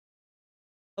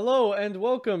Hello and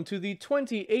welcome to the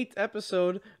 28th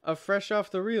episode of Fresh Off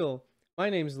the Reel. My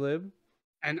name's Lib,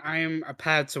 And I'm a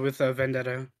Pat with a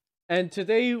Vendetta. and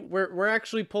today we're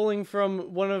actually pulling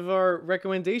from one of our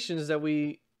recommendations that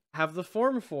we have the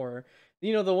form for.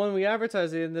 You know, the one we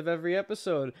advertise at the end of every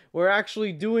episode. We're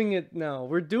actually doing it now.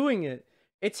 We're doing it.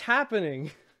 It's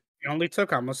happening. It only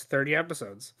took almost 30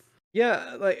 episodes.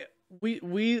 Yeah, like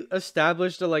we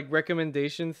established a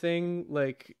recommendation thing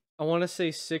I want to say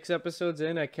 6 episodes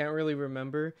in. I can't really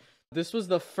remember. This was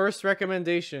the first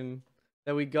recommendation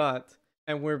that we got,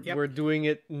 and we're doing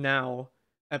it now.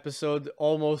 Episode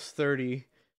almost 30.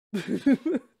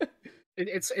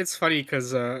 It's funny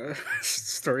because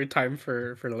story time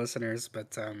for the listeners,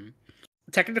 but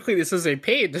technically this is a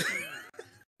paid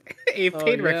Oh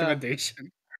yeah.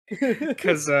 recommendation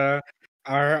because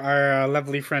our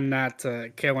lovely friend Nat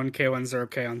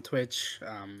K1K10K on Twitch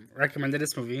recommended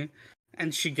this movie,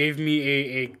 and she gave me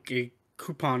a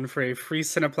coupon for a free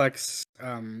Cineplex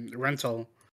rental,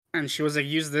 and she was like,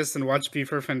 use this and watch V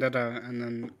for Vendetta, and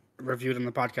then reviewed in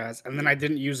the podcast, and then I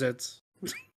didn't use it.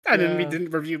 And then we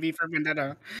didn't review V for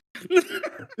Vendetta.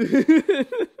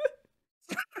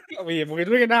 We're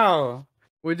doing it now.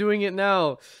 We're doing it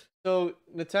now. So,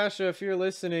 Natasha, if you're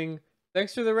listening,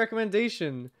 thanks for the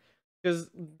recommendation. Because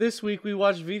this week we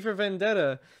watched V for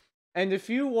Vendetta. And if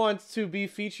you want to be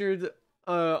featured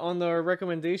on our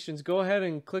recommendations, go ahead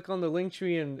and click on the link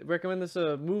tree and recommend us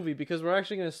a movie, because we're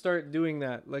actually going to start doing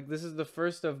that. Like, this is the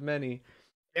first of many.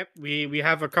 Yep, we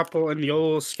have a couple in the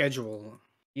old schedule.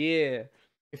 Yeah.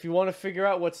 If you want to figure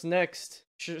out what's next,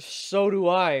 so do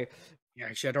I. Yeah,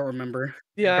 actually, I don't remember.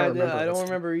 Yeah, I don't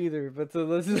remember either. But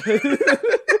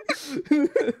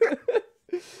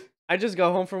I just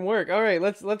got home from work. All right,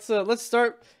 let's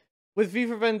start with V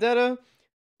for Vendetta.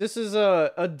 This is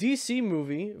a DC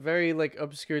movie, very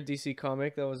obscure DC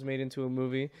comic that was made into a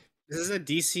movie. This is a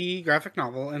DC graphic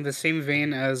novel in the same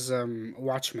vein as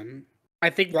Watchmen. I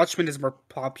think Watchmen is more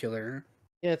popular.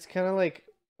 Yeah, it's kind of like,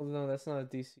 well, no, that's not a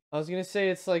DC. I was gonna say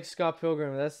it's like Scott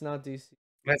Pilgrim. That's not DC.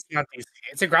 That's not DC.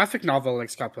 It's a graphic novel like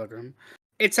Scott Pilgrim.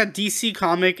 It's a DC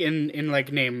comic in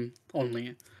name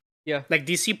only. Yeah. Like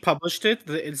DC published it.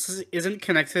 It isn't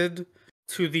connected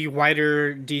to the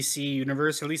wider DC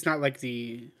universe, at least not like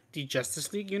the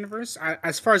Justice League universe,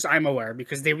 as far as I'm aware,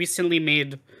 because they recently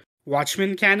made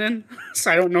Watchmen canon,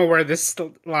 so I don't know where this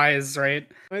lies, right?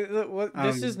 What?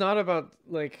 This is not about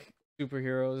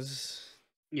superheroes.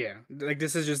 Yeah, like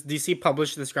this is just DC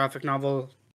published this graphic novel,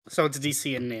 so it's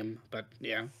DC in name, but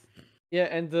yeah. Yeah,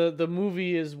 and the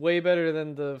movie is way better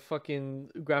than the fucking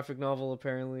graphic novel,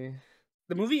 apparently.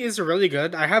 The movie is really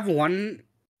good. I have one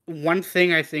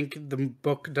thing I think the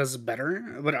book does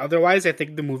better, but otherwise I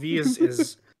think the movie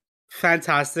is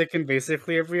fantastic in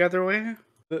basically every other way.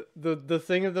 The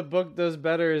thing that the book does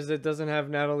better is it doesn't have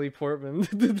Natalie Portman.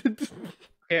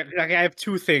 Yeah, I have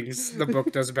two things the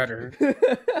book does better.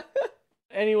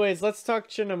 Anyways, let's talk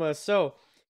cinema. So,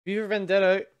 V for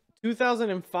Vendetta,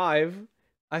 2005.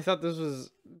 I thought this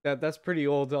was that's pretty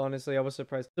old, honestly. I was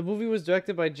surprised. The movie was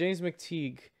directed by James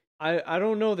McTeigue. I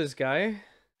don't know this guy.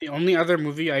 The only other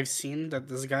movie I've seen that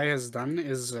this guy has done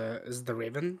is The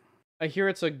Raven. I hear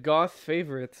it's a goth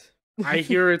favorite. I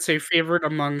hear it's a favorite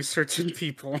among certain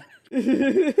people.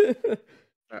 The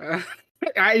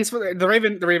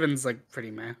Raven's like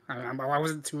pretty meh. I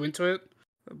wasn't too into it,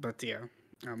 but yeah.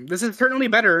 This is certainly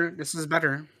better. This is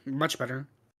better, much better.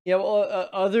 Yeah, well,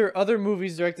 other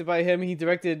movies directed by him. He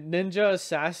directed Ninja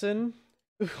Assassin,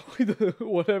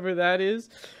 whatever that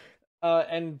is,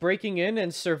 and Breaking In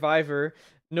and Survivor.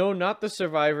 No, not the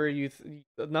Survivor.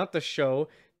 Not the show.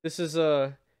 This is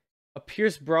a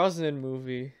Pierce Brosnan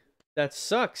movie that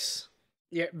sucks.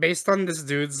 Yeah, based on this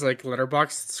dude's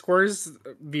Letterboxd scores,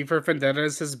 V for Vendetta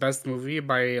is his best movie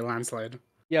by a landslide.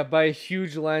 Yeah, by a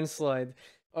huge landslide.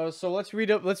 So let's read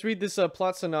this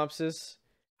plot synopsis.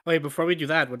 Wait, before we do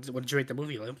that, what did you rate the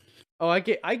movie, Lib? Oh, I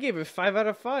gave it 5 out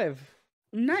of 5.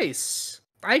 Nice.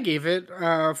 I gave it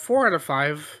 4 out of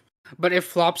 5, but it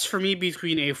flops for me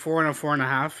between a 4 and a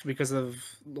 4.5 because of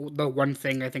the one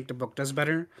thing I think the book does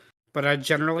better. But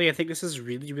generally, I think this is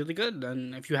really, really good.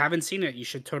 And if you haven't seen it, you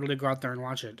should totally go out there and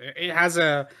watch it. It has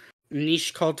a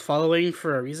niche cult following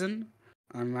for a reason.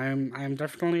 And I'm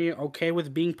definitely okay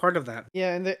with being part of that.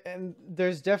 Yeah, and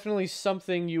there's definitely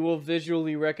something you will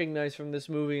visually recognize from this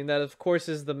movie, and that of course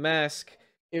is the mask.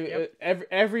 Yep.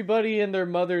 Everybody and their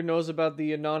mother knows about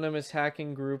the anonymous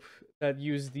hacking group that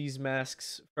used these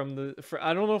masks from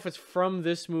I don't know if it's from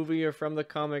this movie or from the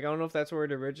comic. I don't know if that's where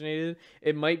it originated.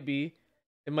 It might be.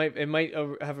 It might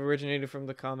have originated from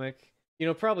the comic. You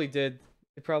know, probably did.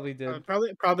 It probably did.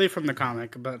 Probably from the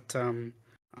comic, but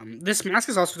This mask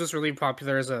is also just really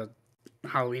popular as a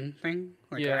Halloween thing.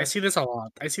 Like I Yeah. see this a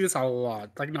lot. I see this a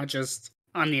lot. Like not just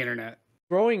on the internet.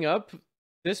 Growing up,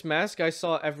 this mask I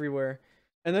saw everywhere.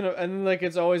 And then like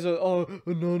it's always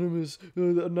anonymous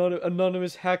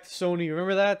anonymous hacked Sony.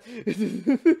 Remember that?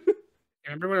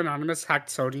 Remember when Anonymous hacked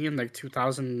Sony in like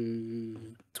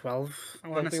 2012? I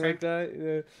want to Something say. like that.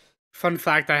 Yeah. Fun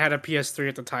fact: I had a PS3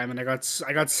 at the time, and I got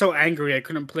so angry I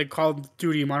couldn't play Call of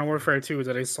Duty Modern Warfare 2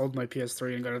 that I sold my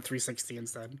PS3 and got a 360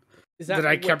 instead. Is That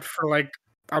I kept for like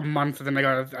a month, and then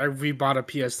I rebought a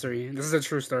PS3. This is a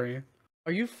true story.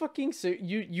 Are you fucking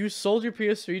you sold your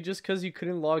PS3 just because you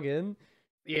couldn't log in?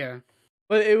 Yeah.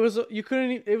 But it was you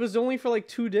couldn't. It was only for like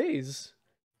 2 days.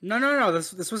 No.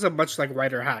 This was a much like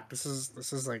wider hack. This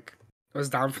is like it was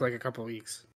down for like a couple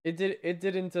weeks. It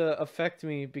didn't affect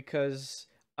me because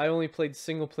I only played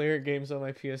single player games on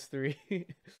my PS3.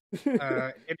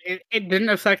 It didn't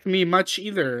affect me much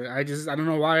either. I don't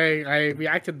know why I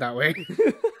reacted that way.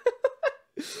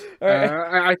 All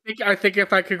right. I think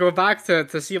if I could go back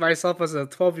to see myself as a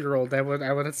 12-year-old, I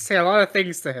would say a lot of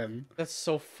things to him. That's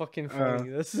so fucking funny.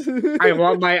 That's I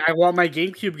want my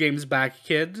GameCube games back,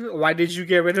 kid. Why did you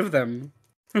get rid of them?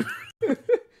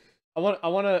 I want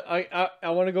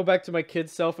to go back to my kid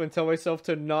self and tell myself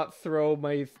to not throw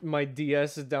my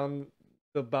DS down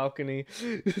the balcony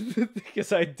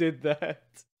because I did that.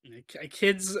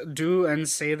 Kids do and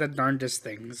say the darndest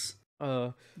things.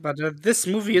 But this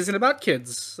movie isn't about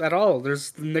kids at all.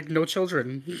 There's like no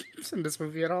children in this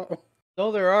movie at all.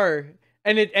 No, there are,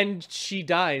 and she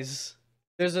dies.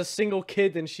 There's a single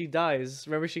kid and she dies.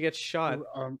 Remember, she gets shot.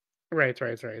 Right.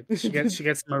 She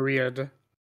gets Maria'd.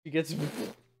 She gets.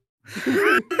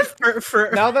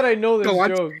 for Now that I know this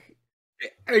joke,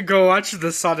 go watch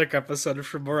the Sonic episode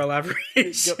for more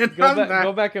elaboration.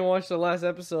 Go back and watch the last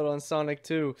episode on Sonic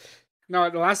 2. No,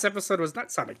 the last episode was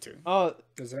not Sonic 2. Oh,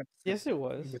 yes, it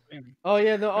was. Oh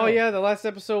yeah, the last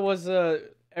episode was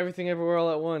Everything Everywhere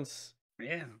All at Once.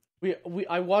 Yeah.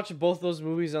 I watched both those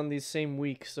movies on the same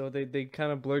week, so they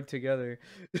kind of blurred together.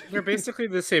 They're basically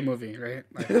the same movie, right?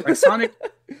 Like Sonic.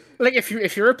 Like if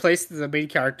you replace the main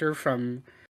character from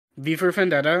V for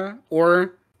Vendetta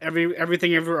or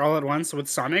Everything Everywhere All at Once with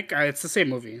Sonic, it's the same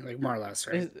movie, like more or less,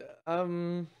 right?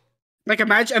 Like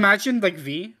imagine like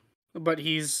V, but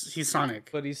he's Sonic.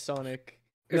 But he's Sonic.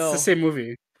 It's the same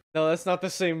movie. No, that's not the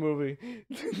same movie.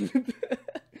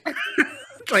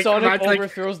 Like, Sonic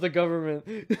overthrows the government.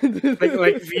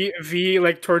 like V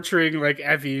like torturing like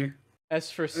Evie. S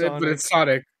for Sonic.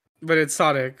 But it's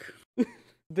Sonic.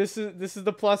 This is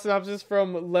the plot synopsis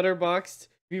from Letterboxd.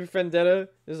 V for Vendetta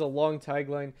is a long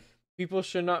tagline. People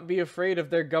should not be afraid of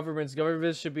their governments.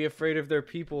 Governments should be afraid of their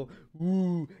people.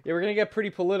 Ooh. Yeah, we're gonna get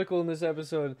pretty political in this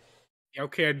episode.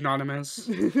 Okay, Anonymous.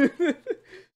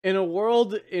 In a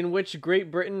world in which Great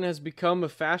Britain has become a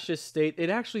fascist state, it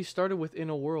actually started with In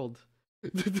a World.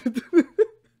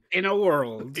 In a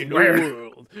world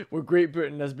where Great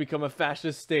Britain has become a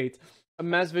fascist state, a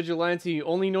mass vigilante,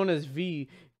 only known as V,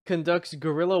 conducts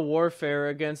guerrilla warfare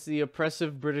against the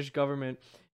oppressive British government.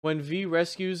 When V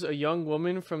rescues a young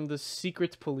woman from the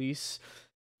secret police,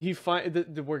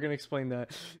 we're gonna explain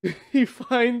that. he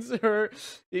finds in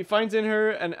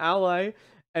her an ally,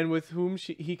 and with whom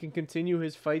he can continue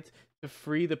his fight to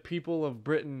free the people of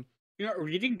Britain. You know,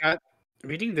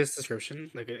 reading this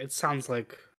description, like it sounds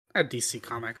like a DC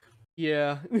comic.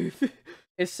 Yeah.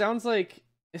 it sounds like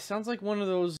one of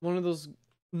those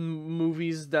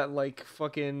movies that like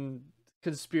fucking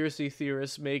conspiracy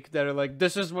theorists make that are like,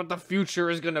 this is what the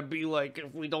future is gonna be like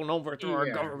if we don't overthrow our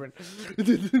government.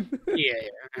 yeah.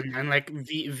 And like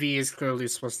V is clearly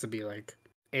supposed to be like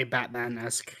a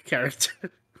Batman-esque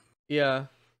character. Yeah.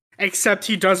 Except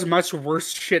he does much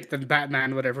worse shit than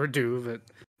Batman would ever do,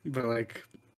 but like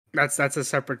that's a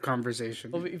separate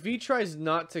conversation. Well, V tries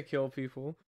not to kill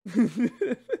people.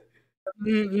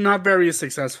 Not very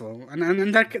successful,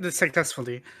 and that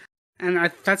successfully,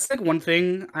 and that's like one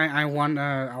thing I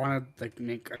wanna like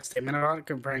make a statement about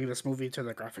comparing this movie to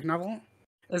the graphic novel.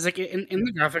 Is like in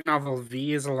the graphic novel,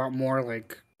 V is a lot more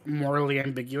like morally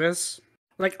ambiguous.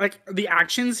 Like the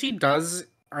actions he does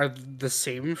are the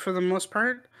same for the most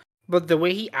part, but the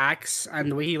way he acts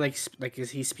and the way he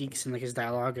he speaks and like his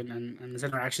dialogue and his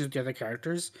interactions with the other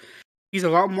characters, he's a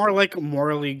lot more like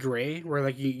morally gray, where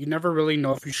like you never really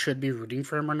know if you should be rooting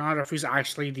for him or not, or if he's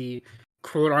actually the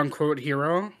quote unquote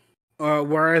hero.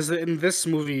 Whereas in this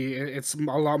movie, it's a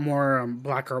lot more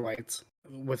black or white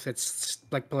with its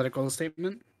like political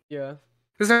statement. Yeah,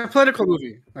 it's a political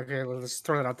movie. Okay, let's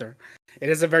throw that out there. It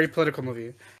is a very political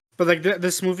movie, but like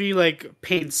this movie like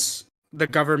paints the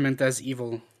government as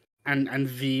evil and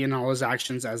V and all his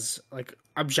actions as like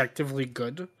objectively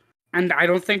good. And I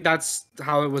don't think that's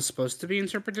how it was supposed to be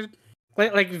interpreted.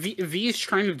 Like V is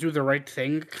trying to do the right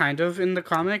thing, kind of in the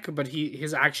comic, but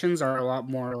his actions are a lot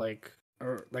more like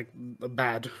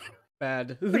bad.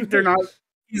 Bad. Like they're not.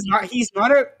 He's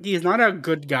not a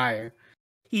good guy.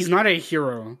 He's not a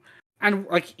hero, and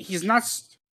like he's not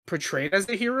portrayed as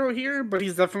a hero here, but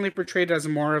he's definitely portrayed as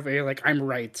more of a like I'm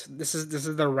right. This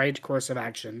is the right course of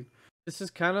action. This is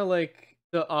kind of like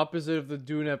the opposite of the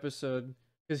Dune episode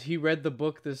because he read the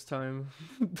book this time.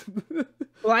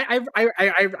 Well,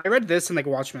 I read this in like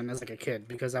Watchmen as like a kid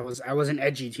because I was an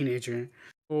edgy teenager.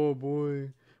 Oh boy.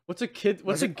 What's a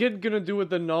kid gonna do with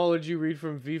the knowledge you read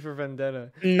from V for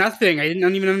Vendetta? Nothing. I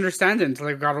didn't even understand it until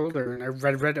I got older and I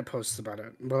read Reddit posts about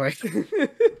it. But like,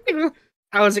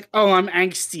 I was like, oh, I'm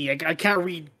angsty. I can't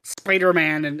read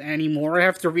Spider-Man anymore. I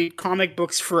have to read comic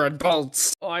books for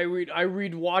adults. Oh, I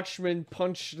read Watchmen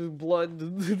Punch the Blood.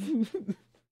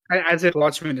 As if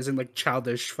Watchmen isn't like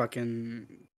childish fucking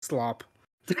slop.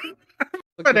 Like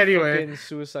But the anyway, fucking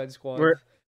Suicide Squad.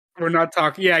 we're not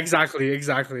talking. Yeah, exactly.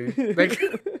 Like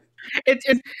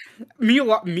it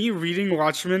me reading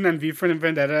Watchmen and V for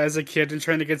Vendetta as a kid and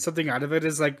trying to get something out of it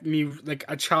is like me like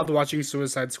a child watching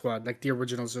Suicide Squad, like the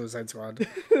original Suicide Squad.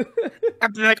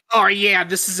 I'm like, oh yeah,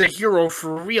 this is a hero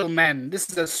for real men. This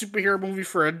is a superhero movie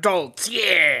for adults.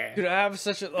 Yeah. Dude, I have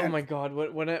such a my god.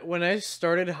 When I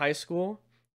started high school,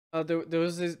 there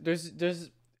was this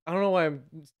there's I don't know why I'm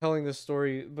telling this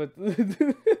story, but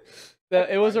that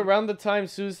it was around the time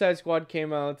Suicide Squad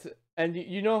came out, and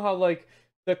you know how like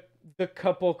the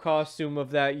couple costume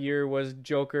of that year was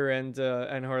Joker and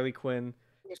Harley Quinn.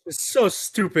 It was so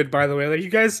stupid, by the way. Like you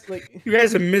guys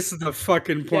have missed the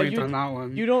fucking point on that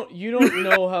one. You don't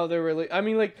know how they're really. I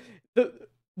mean, like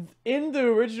in the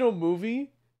original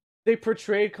movie, they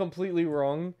portray it completely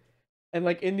wrong, and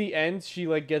like in the end, she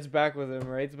like gets back with him,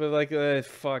 right? But like,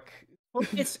 fuck. Well,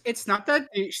 it's not that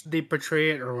they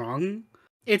portray it wrong.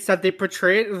 It's that they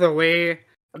portray it the way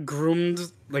groomed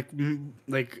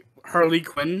like Harley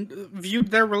Quinn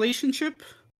viewed their relationship.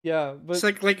 Yeah, but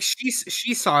it's like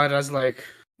she saw it as like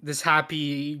this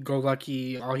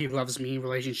happy-go-lucky, oh he loves me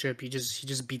relationship. He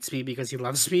just beats me because he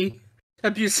loves me.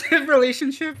 Abusive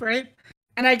relationship, right?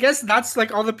 And I guess that's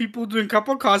like all the people doing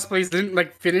couple cosplays didn't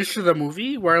like finish the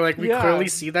movie where like we clearly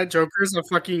see that Joker's a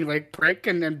fucking like prick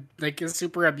and like is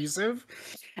super abusive.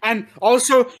 And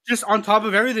also just on top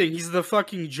of everything, he's the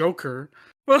fucking Joker.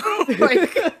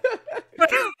 like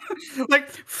like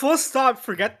full stop,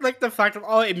 forget like the fact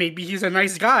that maybe he's a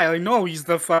nice guy. Like no, he's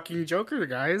the fucking Joker,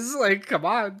 guys. Like come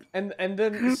on. And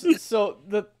then so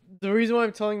the reason why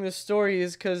I'm telling this story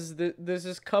is because there's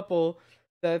this couple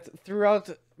that throughout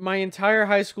my entire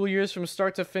high school years from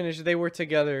start to finish they were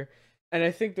together, and I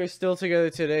think they're still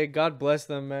together today. God bless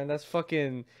them, man.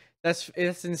 That's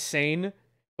insane.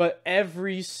 But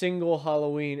every single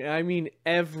Halloween, and I mean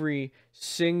every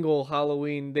single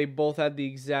Halloween, they both had the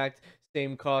exact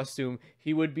same costume.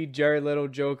 He would be Jared Leto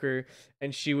Joker,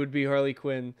 and she would be Harley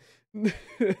Quinn.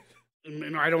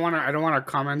 I don't want to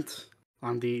comment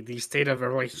on the state of a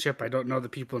relationship I don't know the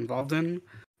people involved in,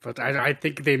 but I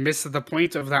think they missed the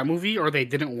point of that movie, or they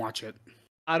didn't watch it.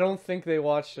 I don't think they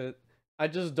watched it. I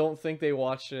just don't think they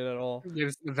watched it at all.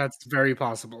 That's very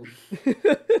possible.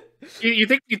 You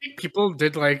think people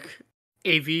did like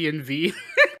AV and V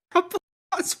couple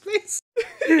cosplays?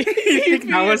 You think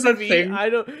that was a thing? I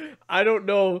don't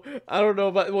know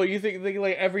about. Well, you think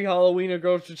like every Halloween a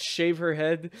girl should shave her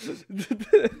head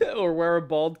or wear a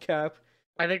bald cap?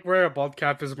 I think wear a bald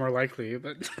cap is more likely,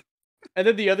 but. And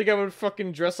then the other guy would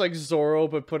fucking dress like Zorro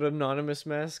but put an anonymous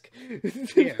mask.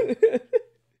 Yeah.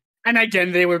 And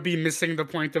again, they would be missing the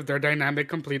point of their dynamic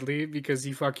completely because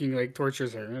he fucking like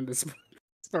tortures her in this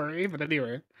story. But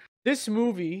anyway, this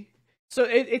movie, so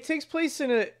it takes place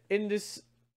in this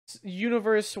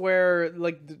universe where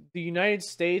like the United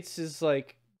States is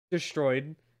like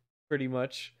destroyed, pretty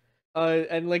much,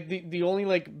 and like the only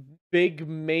like big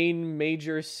main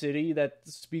major city that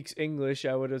speaks English,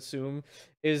 I would assume,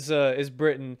 is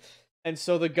Britain, and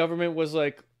so the government was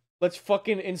like, let's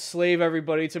fucking enslave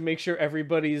everybody to make sure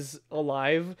everybody's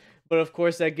alive. But of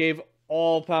course that gave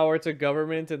all power to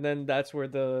government, and then that's where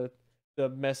the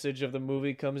message of the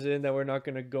movie comes in that we're not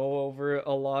going to go over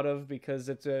a lot of because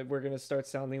we're going to start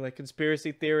sounding like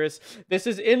conspiracy theorists. This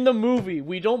is in the movie.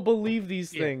 We don't believe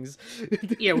these things.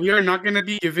 Yeah, we are not going to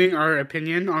be giving our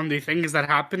opinion on the things that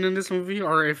happen in this movie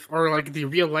or like the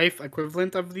real life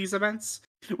equivalent of these events.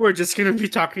 We're just going to be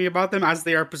talking about them as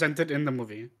they are presented in the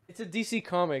movie. It's a DC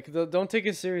comic. Don't take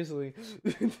it seriously.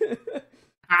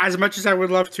 As much as I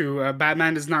would love to,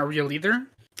 Batman is not real either.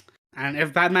 And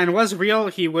if Batman was real,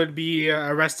 he would be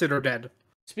arrested or dead.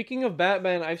 Speaking of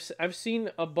Batman, I've seen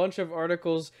a bunch of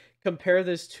articles compare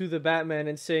this to the Batman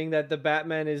and saying that the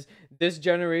Batman is this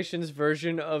generation's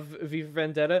version of V for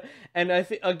Vendetta. And I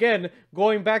think, again,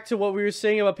 going back to what we were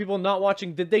saying about people not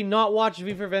watching, did they not watch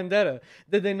V for Vendetta?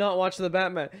 Did they not watch the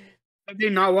Batman? Did they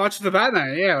not watch the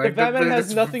Batman? Yeah, The like Batman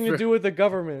has nothing to do with the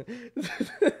government.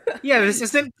 Yeah, this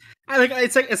isn't.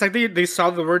 It's like they saw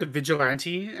the word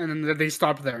vigilante and then they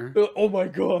stopped there. Oh my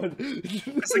god!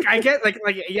 It's like I get like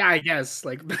yeah, I guess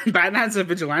like Batman's a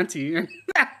vigilante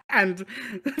and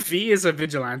V is a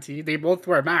vigilante. They both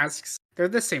wear masks. They're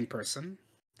the same person,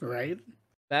 right?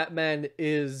 Batman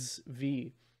is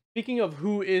V. Speaking of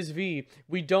who is V,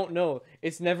 we don't know.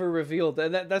 It's never revealed,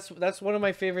 and that's one of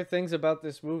my favorite things about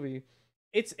this movie.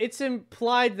 It's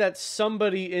implied that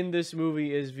somebody in this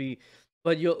movie is V,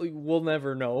 but we'll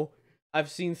never know.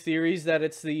 I've seen theories that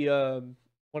it's the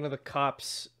one of the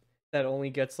cops that only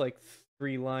gets like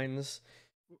 3 lines.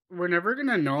 We're never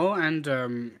gonna know, and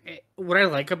what I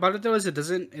like about it though is it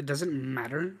doesn't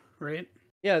matter, right?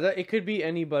 Yeah, it could be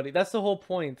anybody. That's the whole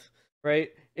point, right?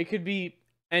 It could be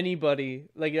anybody.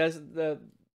 Like that's the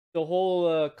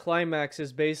whole climax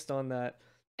is based on that.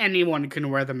 Anyone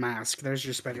can wear the mask. There's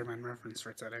your Spider-Man reference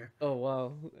for today. Oh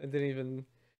wow, I didn't even.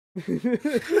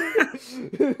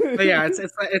 But yeah,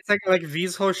 it's like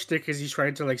V's whole shtick is he's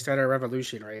trying to like start a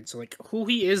revolution, right? So like who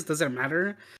he is doesn't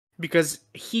matter because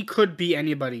he could be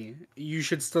anybody. You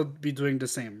should still be doing the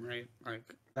same, right?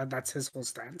 Like that's his whole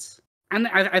stance. And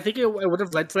I think it would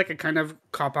have led to like a kind of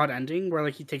cop out ending where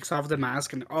like he takes off the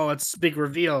mask and oh, it's big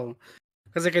reveal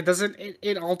because like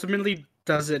it ultimately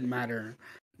doesn't matter.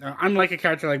 Unlike a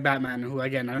character like Batman, who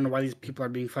again I don't know why these people are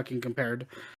being fucking compared.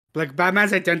 Like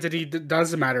Batman's identity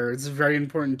does matter. It's very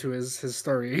important to his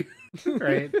story,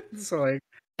 right? So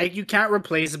like you can't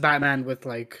replace Batman with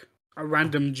like a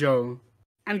random Joe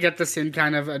and get the same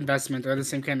kind of investment or the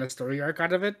same kind of story arc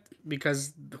out of it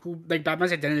because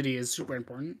Batman's identity is super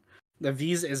important. The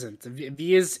V's isn't.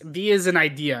 V is an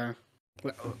idea,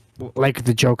 like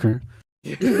the Joker.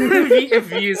 V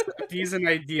is an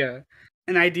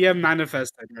idea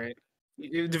manifested, right?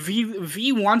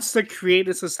 V wants to create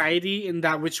a society in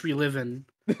that which we live in.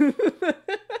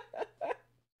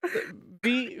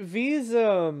 V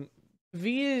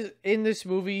is in this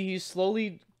movie. He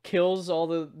slowly kills all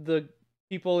the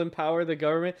people in power, the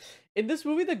government. In this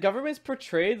movie, the government's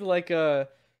portrayed like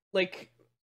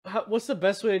what's the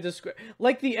best way to describe?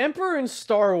 Like the Emperor in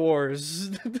Star Wars.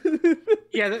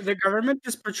 Yeah, the government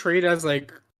is portrayed as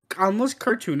like almost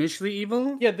cartoonishly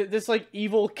evil. Yeah, this like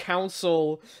evil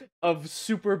council of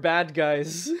super bad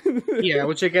guys. Yeah,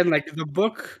 which again, like the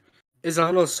book is a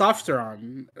little softer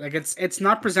on. Like it's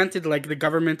not presented like the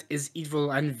government is evil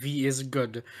and V is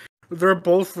good. They're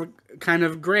both kind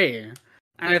of gray,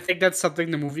 and I think that's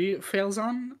something the movie fails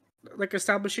on, like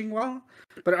establishing well.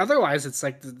 But otherwise, it's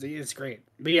like it's great.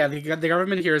 But yeah, the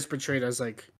government here is portrayed as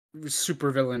like super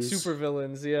villains. Super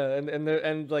villains, yeah,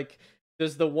 and like.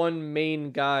 There's the one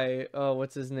main guy. Oh,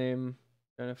 what's his name?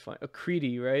 I'm trying to find.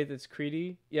 Creedy, right? It's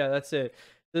Creedy. Yeah, that's it.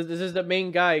 This is the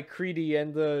main guy, Creedy,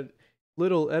 and the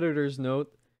little editor's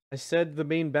note. I said the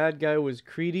main bad guy was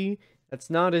Creedy.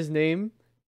 That's not his name.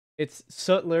 It's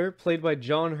Sutler, played by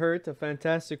John Hurt. A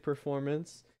fantastic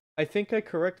performance. I think I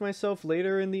correct myself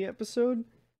later in the episode,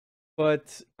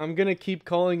 but I'm gonna keep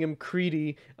calling him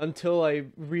Creedy until I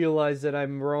realize that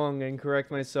I'm wrong and correct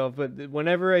myself. But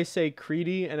whenever I say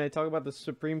Creedy and I talk about the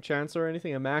Supreme Chancellor or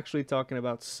anything, I'm actually talking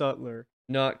about Sutler,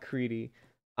 not Creedy.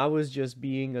 I was just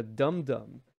being a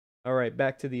dum-dum. Alright,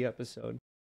 back to the episode.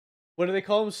 What do they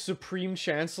call him? Supreme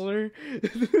Chancellor?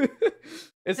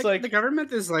 It's like... The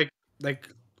government is like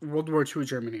World War II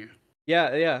Germany.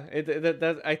 Yeah.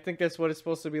 I think that's what it's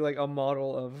supposed to be, like a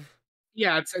model of...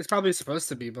 Yeah, it's probably supposed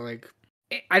to be, but like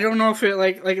I don't know if it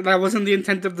like that wasn't the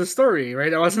intent of the story,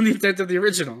 right? That wasn't the intent of the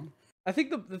original. I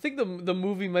think the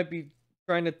movie might be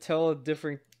trying to tell a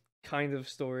different kind of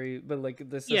story, but like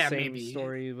this the same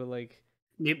story, but like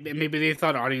maybe they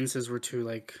thought audiences were too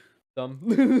like dumb.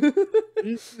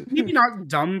 Maybe not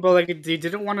dumb, but like they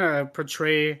didn't want to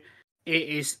portray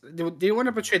they didn't want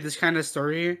to portray this kind of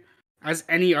story as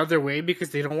any other way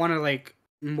because they don't want to like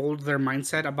mold their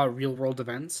mindset about real world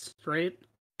events, right?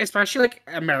 Especially like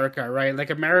America, right? Like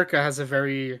America has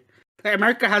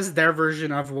America has their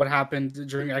version of what happened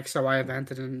during X or Y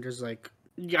event, and then there's like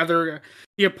the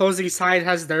opposing side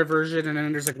has their version, and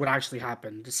then there's like what actually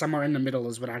happened. Somewhere in the middle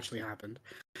is what actually happened.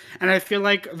 And I feel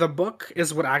like the book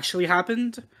is what actually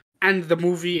happened, and the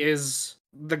movie is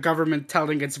the government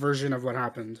telling its version of what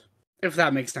happened. If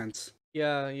that makes sense.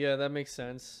 Yeah, that makes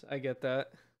sense. I get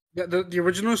that. The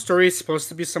original story is supposed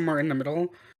to be somewhere in the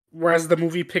middle, whereas the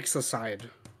movie picks a side,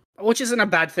 which isn't a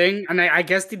bad thing. And I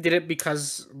guess they did it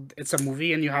because it's a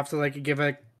movie and you have to like give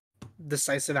a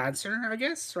decisive answer, I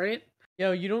guess, right?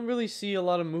 Yeah, you don't really see a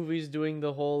lot of movies doing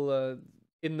the whole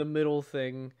in the middle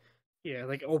thing. Yeah,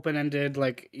 like open ended.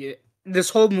 Like this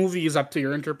whole movie is up to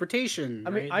your interpretation,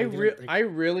 I mean, right? They didn't like. I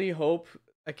really hope.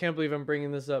 I can't believe I'm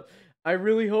bringing this up. I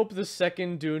really hope the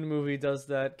second Dune movie does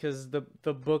that because the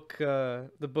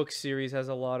book series has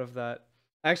a lot of that.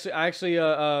 Actually,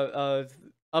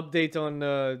 update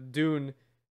on Dune.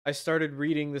 I started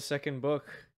reading the second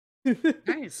book.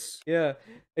 Nice. Yeah,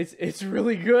 it's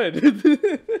really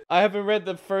good. I haven't read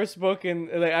the first book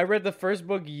I read the first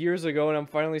book years ago, and I'm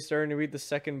finally starting to read the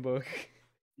second book.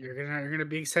 You're gonna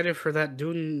be excited for that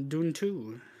Dune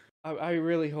 2. I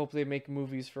really hope they make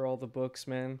movies for all the books,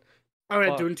 man. Oh, yeah,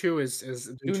 Fuck. Dune 2 is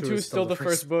Dune 2 is still the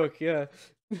first book, yeah.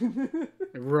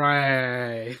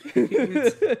 Right.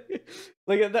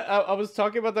 Like I was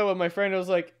talking about that with my friend. I was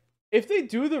like, if they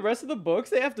do the rest of the books,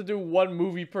 they have to do one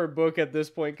movie per book at this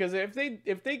point. Because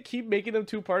if they keep making them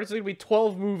two parts, it's gonna be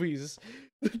 12 movies.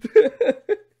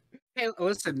 Hey,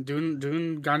 listen,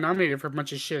 Dune got nominated for a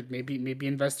bunch of shit. Maybe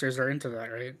investors are into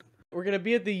that, right? We're gonna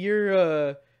be at the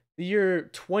year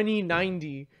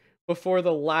 2090 before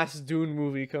the last Dune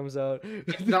movie comes out.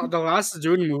 The last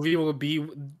Dune movie will be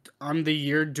on the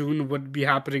year Dune would be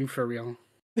happening for real.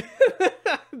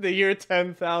 The year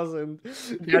 10,000.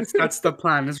 That's the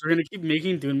plan. Is we're gonna keep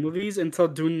making Dune movies until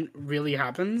Dune really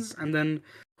happens, and then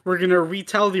we're gonna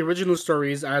retell the original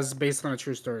stories as based on a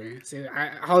true story. See,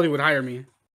 Hollywood, hire me.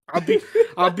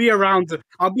 I'll be around.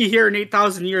 I'll be here in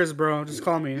 8,000 years, bro. Just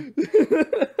call me.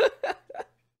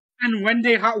 And when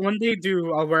they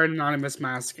do, I'll wear an anonymous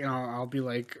mask and I'll be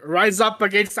like, rise up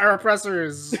against our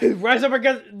oppressors. Rise up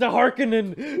against the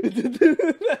Harkonnen.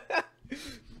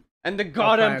 And the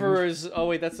God Emperors. Oh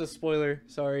wait, that's a spoiler.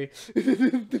 Sorry.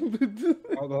 The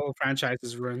whole franchise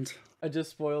is ruined. I just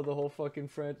spoiled the whole fucking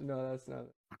franchise. No, that's not.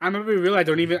 I'm gonna be real. I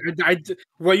don't even.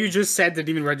 What you just said didn't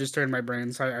even register in my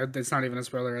brain, so it's not even a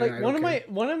spoiler. Like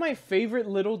one of my favorite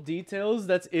little details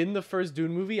that's in the first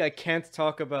Dune movie, I can't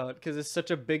talk about because it's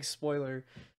such a big spoiler.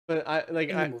 But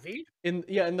the movie in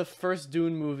the first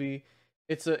Dune movie,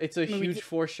 it's a huge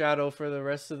foreshadow for the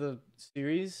rest of the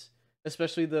series,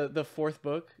 especially the fourth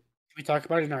book. Did we talk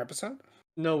about it in our episode?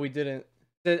 No, we didn't.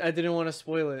 I didn't want to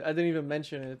spoil it. I didn't even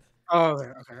mention it. Oh,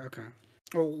 okay.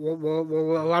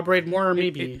 We'll elaborate more,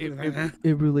 maybe.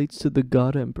 It relates to the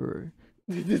God Emperor.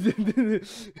 In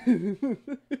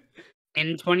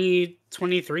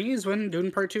 2023 is when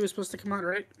Dune Part 2 is supposed to come out,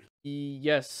 right?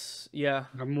 Yes. Yeah.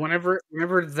 Whenever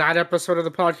that episode of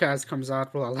the podcast comes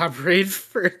out, we'll elaborate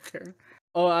further.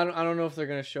 Oh, I don't know if they're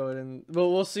gonna show it in. But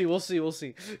we'll see.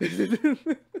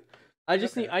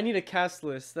 I need a cast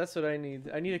list. That's what I need.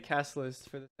 I need a cast list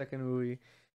for the second movie.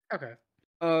 Okay.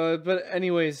 But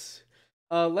anyways,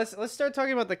 let's start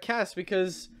talking about the cast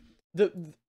because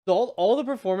all the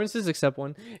performances except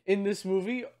one in this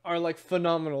movie are like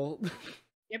phenomenal.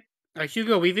 Yep.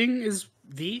 Hugo Weaving is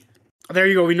V. There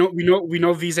you go. We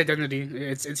know V's identity.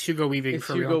 It's Hugo Weaving. It's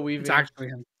for Hugo real. Weaving. It's actually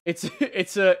him.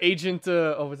 It's Agent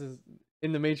what's his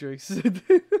in the Matrix.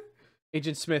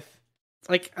 Agent Smith.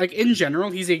 Like in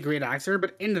general, he's a great actor,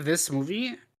 but in this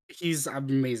movie, he's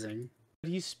amazing.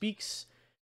 He speaks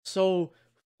so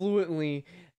fluently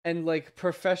and like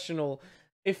professional.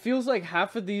 It feels like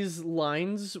half of these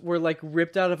lines were like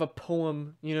ripped out of a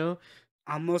poem, you know?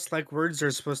 Almost like words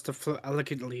are supposed to flow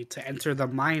elegantly to enter the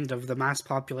mind of the mass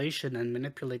population and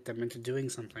manipulate them into doing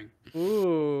something.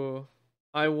 Ooh,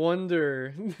 I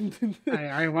wonder.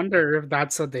 I wonder if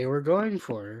that's what they were going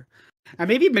for. And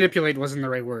maybe manipulate wasn't the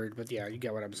right word, but yeah, you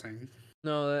get what I'm saying.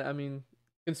 No, I mean,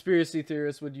 conspiracy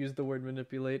theorists would use the word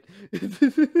manipulate.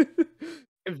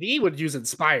 V would use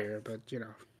inspire, but you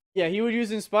know. Yeah, he would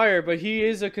use inspire, but he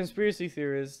is a conspiracy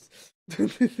theorist.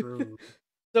 True.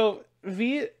 So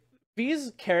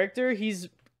V's character, he's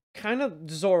kind of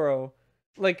Zorro.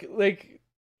 Like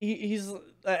he's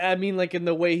I mean like in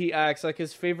the way he acts. Like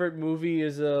his favorite movie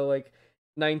is a like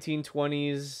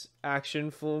 1920s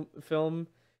action film.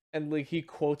 And like he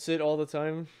quotes it all the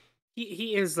time.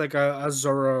 He is like a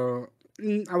Zorro.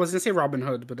 I was gonna say Robin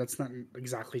Hood, but that's not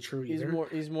exactly true either.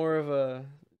 He's more of a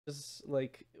just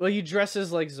like he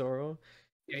dresses like Zorro.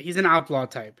 Yeah, he's an outlaw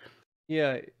type.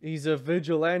 Yeah, he's a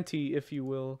vigilante, if you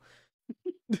will.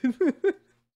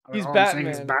 He's All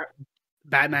Batman.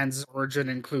 Batman's origin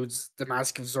includes the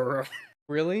Mask of Zorro.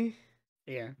 Really?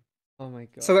 Yeah. Oh my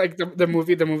god. So like the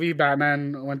movie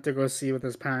Batman went to go see with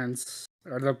his parents,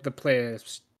 or the play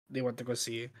they went to go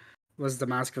see was the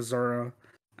Mask of Zorro.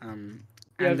 And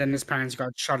then his parents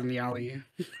got shot in the alley.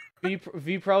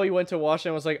 V probably went to watch it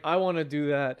and was like, I want to do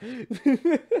that.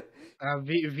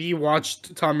 V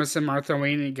watched Thomas and Martha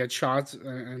Wayne get shot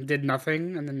and did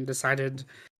nothing, and then decided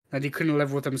that he couldn't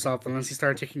live with himself unless he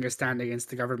started taking a stand against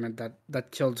the government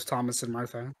that killed Thomas and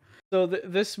Martha. So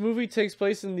this movie takes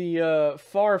place in the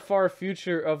far, far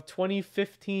future of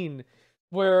 2015,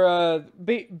 where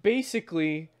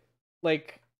basically,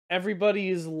 like, everybody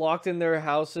is locked in their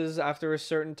houses after a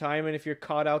certain time, and if you're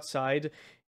caught outside,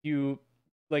 you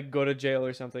like go to jail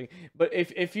or something. But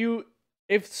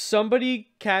if somebody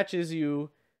catches you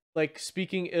like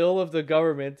speaking ill of the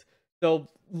government, they'll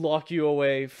lock you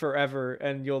away forever,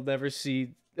 and you'll never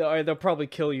see. Or they'll probably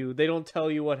kill you. They don't tell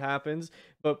you what happens,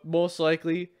 but most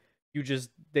likely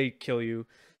they kill you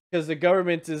because the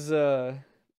government is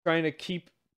trying to keep,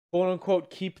 quote unquote,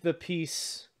 keep the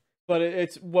peace, but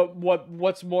it's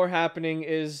what's more happening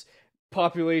is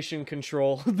population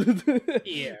control.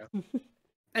 Yeah.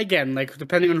 Again, like,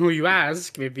 depending on who you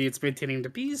ask, maybe it's maintaining the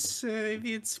peace,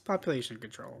 maybe it's population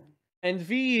control. And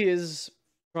V is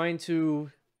trying to.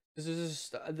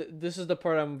 This is the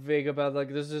part I'm vague about.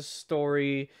 Like, there's this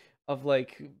story of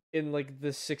like in like the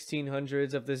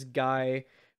 1600s of this guy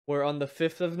where on the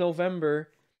 5th of November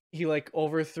he like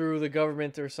overthrew the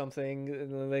government or something,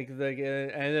 and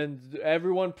and then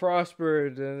everyone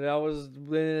prospered, and that was.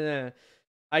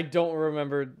 I don't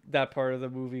remember that part of the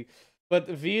movie, but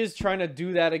V is trying to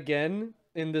do that again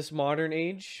in this modern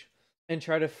age and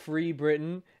try to free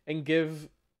Britain and give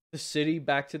the city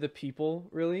back to the people.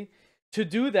 Really, to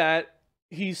do that,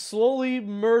 he slowly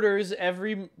murders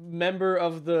every member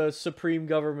of the supreme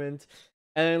government,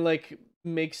 and like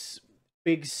makes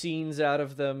big scenes out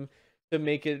of them to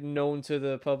make it known to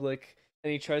the public.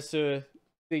 And he tries to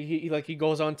he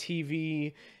goes on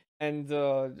TV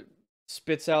and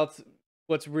spits out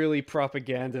what's really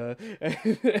propaganda.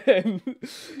 And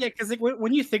Yeah, because like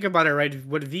when you think about it, right,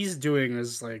 what V's doing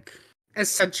is like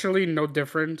essentially no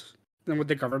different than what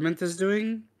the government is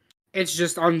doing. It's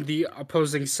just on the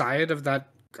opposing side of that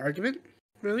argument,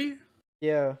 really.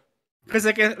 yeah. Because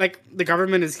like the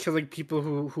government is killing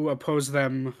people who oppose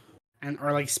them and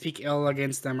or like speak ill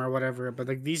against them or whatever, but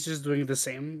like V's just doing the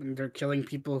same, and they're killing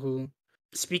people who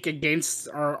speak against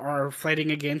or are fighting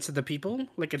against the people.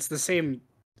 Like it's the same.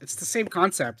 It's the same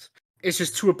concept. It's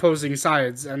just two opposing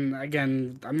sides. And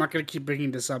again, I'm not gonna keep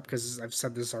bringing this up because I've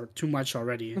said this too much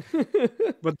already.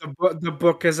 But the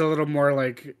book is a little more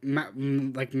like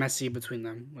like messy between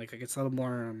them. Like it's a little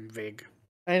more vague.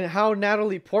 And how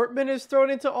Natalie Portman is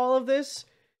thrown into all of this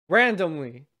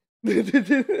randomly.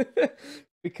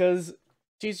 Because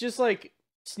she's just like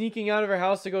sneaking out of her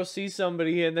house to go see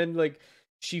somebody, and then like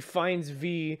she finds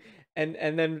V, and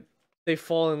then they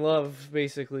fall in love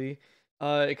basically.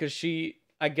 Because she,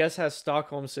 I guess, has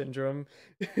Stockholm syndrome.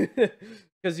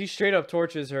 Because he straight up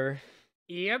tortures her.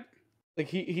 Yep. Like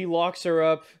he locks her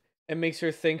up and makes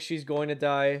her think she's going to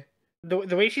die.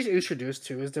 The way she's introduced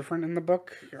to is different in the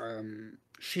book.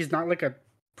 She's not like a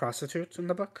prostitute in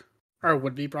the book, or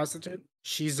would be prostitute.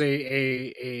 She's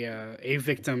a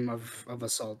victim of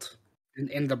assault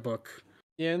in the book.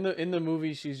 Yeah, in the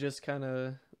movie, she's just kind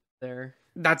of there.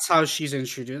 That's how she's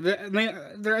introduced.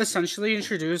 They're essentially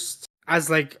introduced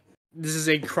as like this is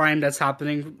a crime that's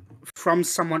happening from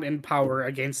someone in power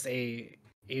against a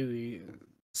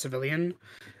civilian.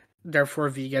 Therefore,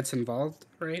 V gets involved,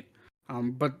 right?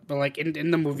 But like in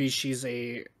the movie, she's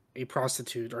a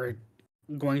prostitute or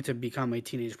going to become a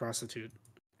teenage prostitute,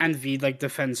 and V like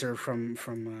defends her from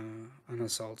an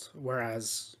assault.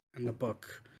 Whereas in the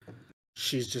book,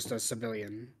 she's just a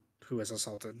civilian who is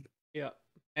assaulted. Yeah,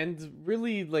 and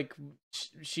really like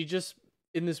she just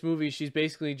in this movie, she's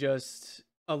basically just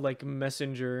a like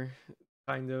messenger,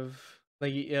 kind of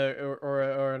like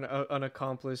or an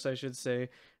accomplice, I should say.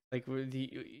 Like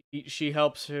she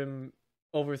helps him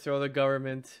overthrow the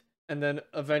government, and then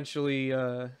eventually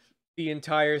the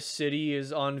entire city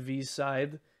is on V's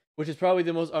side, which is probably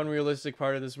the most unrealistic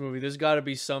part of this movie. There's got to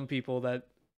be some people that,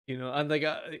 you know, and like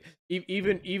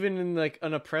even in like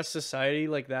an oppressed society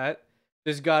like that,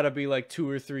 there's got to be like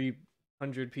 200 or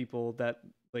 300 people that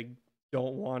like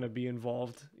don't want to be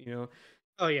involved, you know.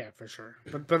 Oh yeah, for sure.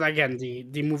 But again,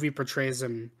 the movie portrays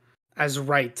him as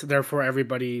right, therefore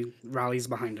everybody rallies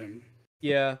behind him.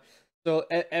 Yeah. So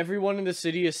everyone in the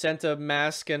city is sent a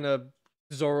mask and a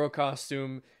Zorro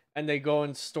costume, and they go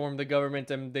and storm the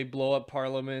government, and they blow up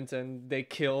Parliament, and they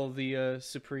kill the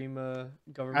supreme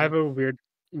government. I have a weird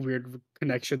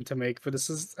connection to make, but this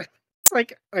is it's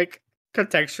like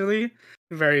contextually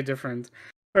very different.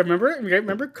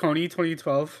 Remember Coney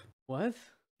 2012? What?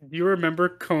 Do you remember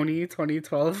Coney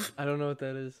 2012? I don't know what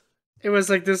that is. It was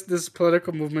like this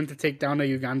political movement to take down a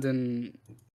Ugandan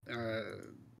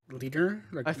leader.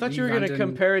 Like I thought you were gonna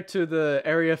compare it to the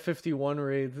Area 51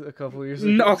 raid a couple years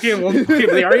ago. No, okay,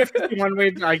 the Area 51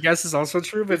 raid, I guess, is also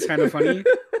true, but it's kind of funny.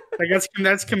 I guess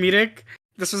that's comedic.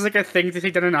 This was like a thing to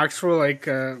take down an actual like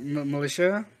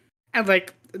militia, and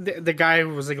like the guy who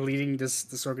was like leading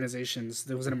this organization,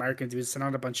 there was an American dude, sent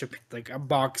out a bunch of like a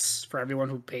box for everyone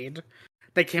who paid.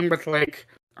 They came with like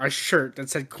a shirt that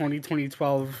said Coney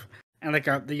 2012, and like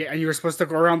and you were supposed to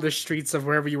go around the streets of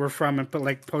wherever you were from and put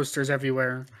like posters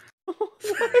everywhere.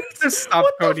 Just stop,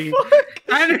 Cody.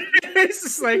 And it's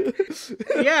just like,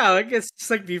 yeah, like it's just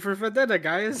like V for Vendetta,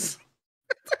 guys.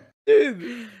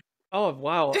 Dude. Oh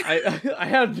wow, I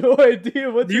had no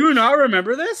idea what. Do you not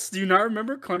remember this? Do you not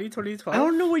remember Coney 2012? I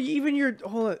don't know what even you're.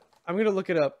 Hold on, I'm gonna look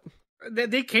it up.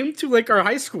 They came to like our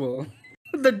high school.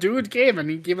 The dude came and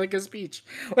he gave like a speech.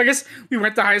 Well, I guess we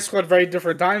went to high school at very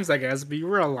different times. I guess, but you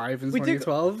were alive in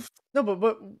 2012. No,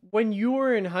 but when you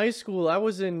were in high school, I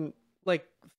was in like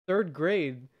 3rd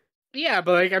grade. Yeah,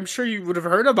 but like I'm sure you would have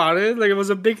heard about it. Like it was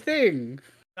a big thing.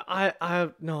 I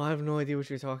have no idea what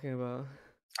you're talking about.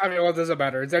 I mean, well, it doesn't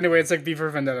matter. It's like V for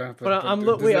Vendetta. But I'm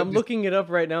looking it up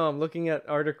right now. I'm looking at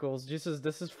articles. This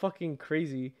is fucking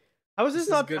crazy. How is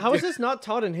this not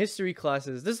taught in history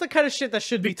classes? This is the kind of shit that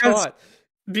should be taught.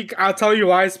 I'll tell you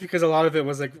why. It's because a lot of it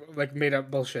was like made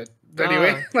up bullshit. But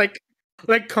anyway,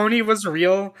 like Coney was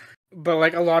real, but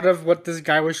like a lot of what this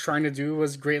guy was trying to do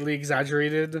was greatly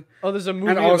exaggerated. Oh, there's a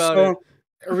movie about it.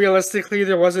 Realistically,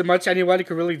 there wasn't much anybody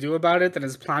could really do about it, and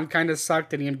his plan kind of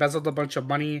sucked, and he embezzled a bunch of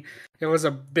money. It was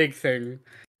a big thing.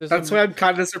 That's why I'm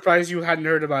kind of surprised you hadn't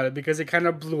heard about it, because it kind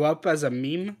of blew up as a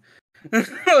meme,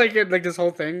 like this whole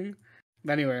thing.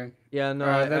 Anyway, yeah,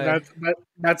 no,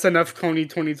 that's enough Coney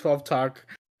 2012 talk.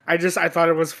 I thought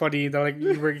it was funny that like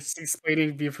you were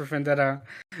explaining V for Vendetta,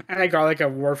 and I got like a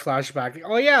war flashback.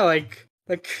 Oh yeah, like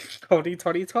Coney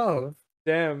 2012.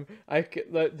 Damn,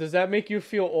 does that make you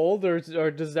feel old, or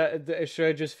does that should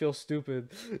I just feel stupid?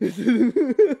 I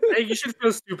think you should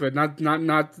feel stupid, not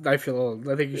I feel old.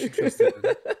 I think you should feel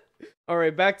stupid. All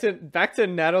right, back to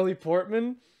Natalie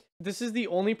Portman. This is the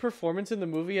only performance in the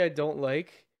movie I don't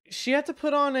like. She had to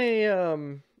put on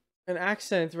an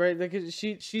accent, right? Like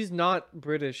she's not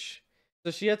British,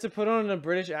 so she had to put on a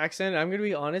British accent. I'm gonna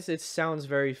be honest, it sounds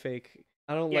very fake.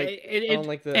 I don't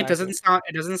like the. It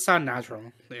doesn't sound natural.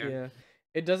 Yeah.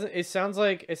 It doesn't. It sounds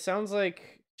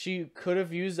like she could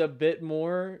have used a bit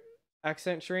more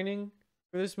accent training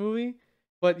for this movie.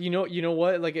 But you know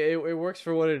what? Like it works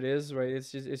for what it is, right?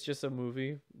 It's just a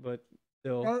movie, but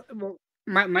still. Well,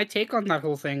 my take on that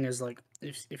whole thing is like,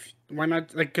 if why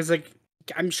not? Like, because like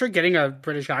I'm sure getting a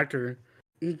British actor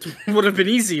would have been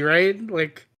easy, right?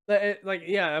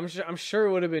 Yeah, I'm sure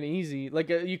it would have been easy. Like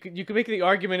you could make the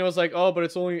argument it was like, oh, but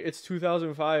it's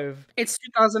 2005. It's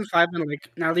 2005, and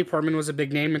like Natalie Portman was a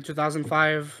big name in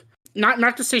 2005.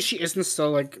 Not to say she isn't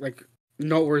still like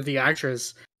noteworthy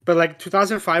actress, but like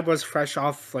 2005 was fresh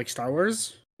off like Star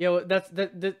Wars. Yeah, well,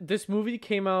 this movie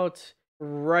came out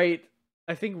right.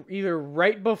 I think either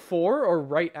right before or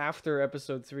right after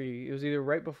Episode 3. It was either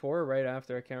right before or right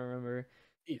after. I can't remember.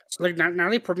 Yeah, so like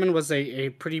Natalie Portman was a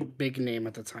pretty big name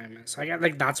at the time, so I got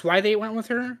like that's why they went with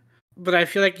her. But I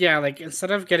feel like like instead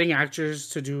of getting actors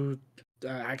to do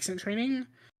accent training,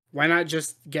 why not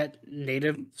just get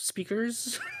native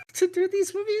speakers to do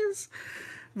these movies?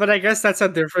 But I guess that's a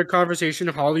different conversation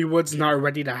Hollywood's not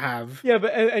ready to have. Yeah,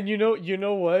 but and you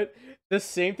know what? The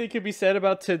same thing could be said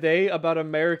about today about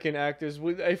American actors.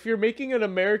 If you're making an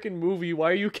American movie,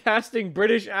 why are you casting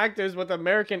British actors with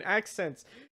American accents?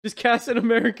 Just cast an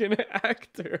American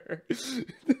actor.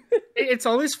 It's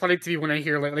always funny to me when I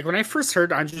hear like when I first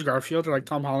heard Andrew Garfield or like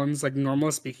Tom Holland's like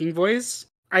normal speaking voice.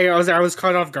 I was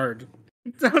caught off guard.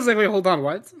 I was like, wait, hold on,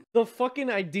 what? The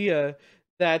fucking idea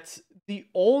that the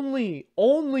only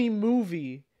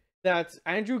movie that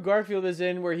Andrew Garfield is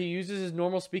in where he uses his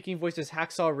normal speaking voice is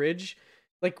Hacksaw Ridge.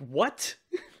 Like, what?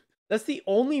 That's the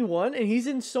only one, and he's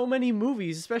in so many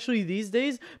movies, especially these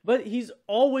days, but he's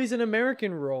always an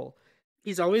American role.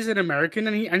 He's always an American,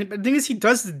 and the thing is, he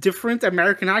does different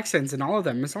American accents in all of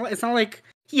them. It's not like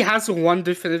he has one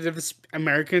definitive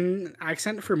American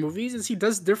accent for movies. He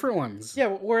does different ones. Yeah,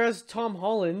 whereas Tom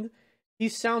Holland, he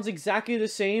sounds exactly the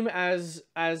same as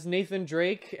Nathan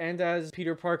Drake and as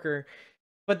Peter Parker.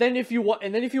 But then if you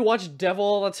watch Devil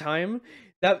All the Time,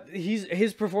 that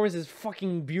his performance is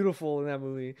fucking beautiful in that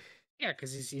movie. Yeah,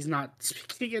 because he's not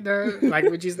speaking in a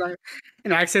language. He's not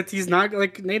an accent. He's not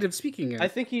like native speaking it. I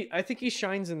think he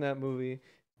shines in that movie.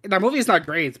 That movie is not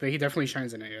great, but he definitely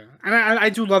shines in it. Yeah, and I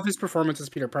do love his performance as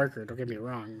Peter Parker. Don't get me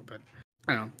wrong, but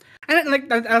I don't know. And like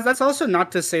that's also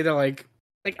not to say that like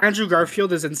Andrew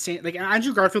Garfield is insane. Like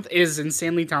Andrew Garfield is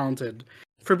insanely talented.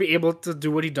 for being able to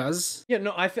do what he does. Yeah,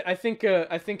 no, I think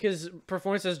his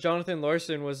performance as Jonathan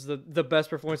Larson was the best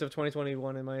performance of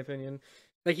 2021 in my opinion.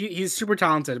 Like he's super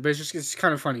talented, but it's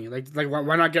kind of funny. Like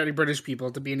why not get British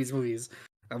people to be in these movies?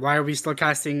 Why are we still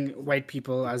casting white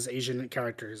people as Asian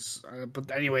characters? But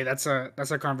anyway, that's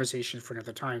a conversation for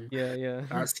another time. Yeah,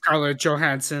 yeah. Scarlett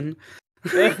Johansson.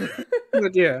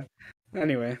 But yeah.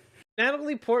 Anyway,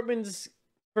 Natalie Portman's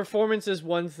performance is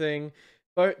one thing,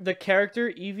 but the character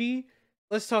Evie,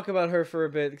 let's talk about her for a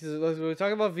bit because we're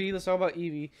talking about V. Let's talk about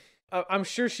Evie. I'm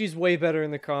sure she's way better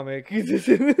in the comic.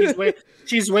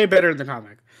 she's way better in the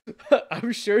comic.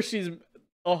 I'm sure she's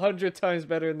 100 times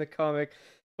better in the comic,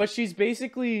 but she's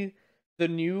basically the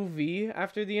new V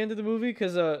after the end of the movie.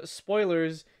 Because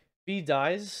spoilers, V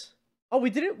dies. Oh, we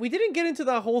didn't get into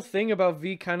that whole thing about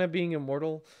V kind of being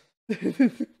immortal.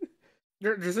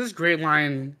 There's this great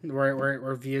line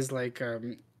where V is like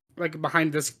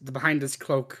behind this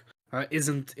cloak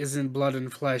isn't blood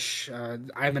and flesh.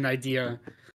 I have an idea.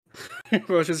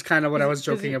 Which is kind of what I was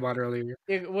joking about earlier.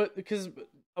 Because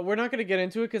we're not going to get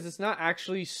into it because it's not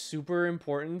actually super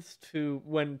important to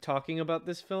when talking about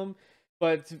this film,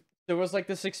 but there was like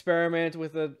this experiment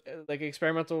with a like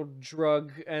experimental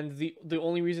drug, and the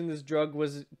only reason this drug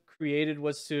was created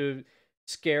was to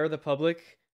scare the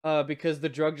public, because the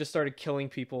drug just started killing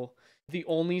people. The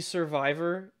only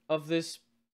survivor of this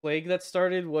plague that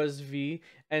started was V,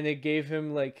 and it gave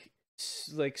him like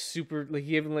super, like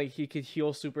he even like he could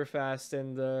heal super fast,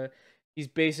 and he's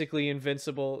basically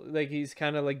invincible. Like he's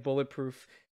kind of like bulletproof,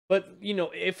 but you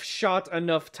know, if shot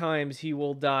enough times he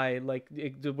will die, like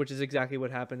which is exactly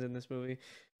what happens in this movie.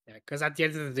 Yeah, because at the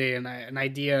end of the day, an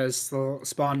idea is still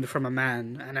spawned from a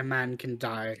man, and a man can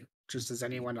die just as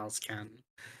anyone else can.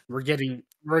 We're getting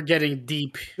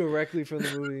deep directly from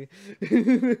the movie.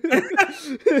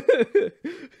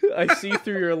 I see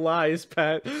through your lies,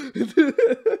 Pat.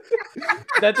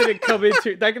 That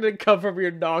didn't come from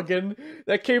your noggin.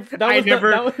 That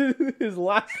was his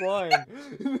last line.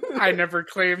 I never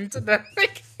claimed that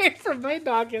it came from my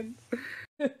noggin.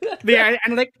 Yeah,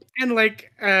 and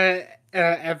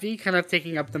Evie kind of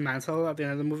taking up the mantle at the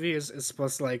end of the movie is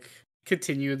supposed to like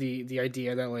continue the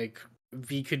idea that like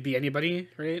V could be anybody,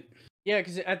 right? Yeah,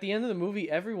 because at the end of the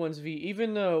movie, everyone's V.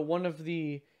 Even one of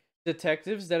the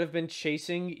detectives that have been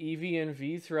chasing Evie and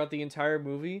V throughout the entire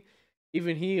movie,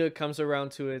 even he comes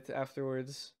around to it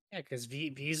afterwards. Yeah, because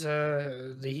V's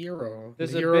the hero.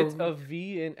 There's a bit of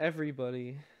V in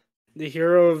everybody. The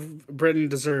hero of Britain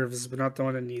deserves, but not the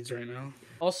one it needs right now.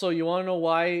 Also, you want to know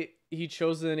why he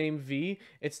chose the name V?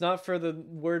 It's not for the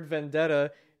word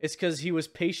vendetta. It's because he was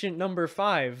patient number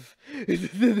 5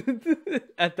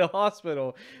 at the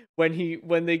hospital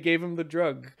when they gave him the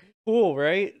drug. Cool,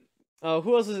 right?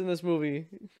 Who else is in this movie?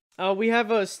 We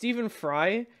have Stephen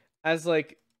Fry as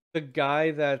like the guy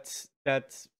that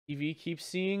Evie keeps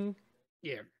seeing.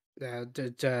 Yeah,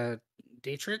 Deltrich.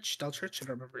 I don't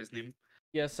remember his name.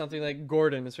 Yeah, something like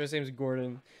Gordon. His first name's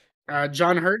Gordon.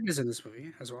 John Hurt is in this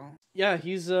movie as well. Yeah,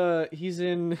 he's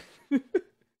in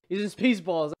he's in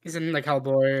Spaceballs. He's in like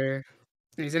Hellboy.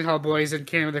 He's in Hellboy. He's in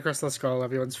Kingdom of the Crystal Skull,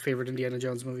 everyone's favorite Indiana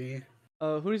Jones movie.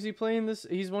 Who does he play in this?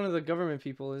 He's one of the government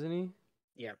people, isn't he?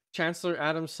 Yeah. Chancellor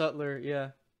Adam Sutler. Yeah.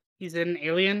 He's in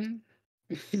Alien.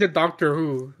 He's a Doctor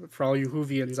Who for all you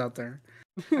Whovians out there.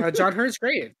 John Hurt's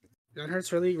great. John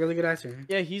Hurt's really good actor.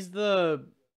 Yeah, he's the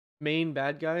main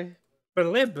bad guy. But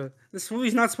Lib, this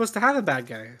movie's not supposed to have a bad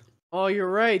guy. Oh,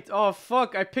 you're right. Oh,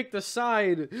 fuck. I picked a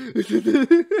side.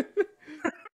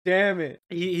 Damn it.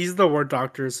 He's the War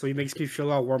Doctor, so he makes me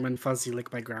feel all warm and fuzzy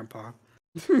like my grandpa.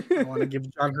 I want to give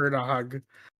John Hurt a hug.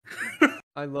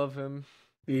 I love him.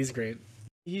 He's great.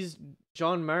 He's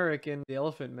John Merrick in The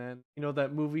Elephant Man. You know,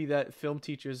 that movie that film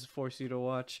teachers force you to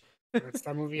watch. That's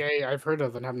that movie I've heard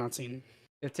of and have not seen.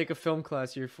 Yeah, take a film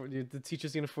class. The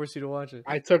teacher's going to force you to watch it.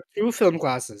 I took 2 film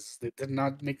classes. They did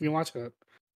not make me watch it.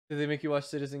 Did they make you watch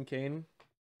Citizen Kane?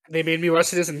 They made me watch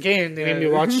Citizen Kane. They made me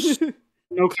watch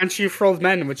No Country for Old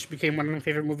Men, which became one of my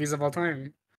favorite movies of all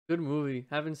time. Good movie.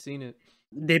 Haven't seen it.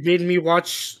 They made me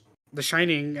watch The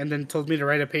Shining and then told me to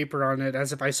write a paper on it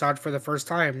as if I saw it for the first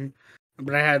time.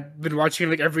 But I had been watching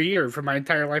it like every year for my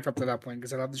entire life up to that point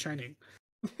because I love The Shining.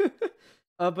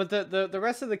 But the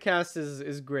rest of the cast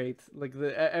is great. Like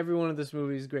everyone in this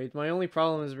movie is great. My only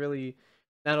problem is really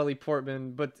Natalie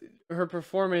Portman, but her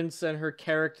performance and her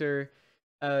character,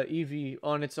 Evie,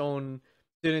 on its own,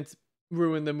 didn't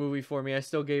ruin the movie for me. I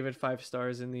still gave it 5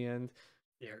 stars in the end.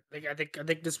 Yeah, like I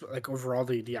think this like overall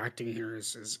the acting here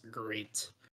is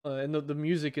great. And the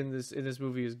music in this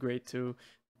movie is great too.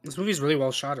 This movie is really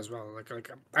well shot as well. Like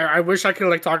I wish I could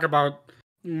like talk about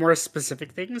more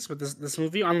specific things, but this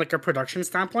movie, on like a production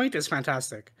standpoint, is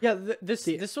fantastic. Yeah,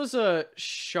 this was a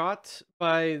shot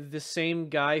by the same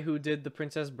guy who did The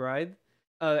Princess Bride.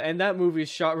 And that movie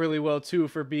shot really well too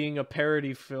for being a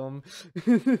parody film.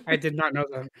 I did not know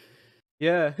that.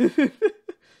 Yeah.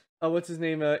 What's his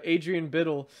name? Adrian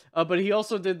Biddle. But he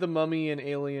also did The Mummy and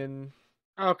Alien.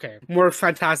 Okay, more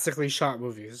fantastically shot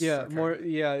movies. Yeah, Okay. more.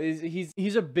 Yeah,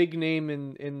 he's a big name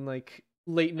in like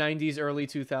late '90s, early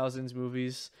 2000s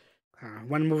movies.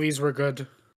 When movies were good,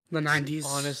 the 90s.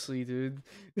 Honestly, dude.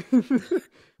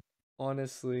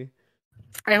 Honestly.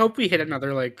 I hope we hit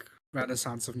another like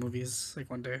renaissance of movies like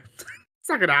one day. It's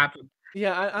not gonna happen.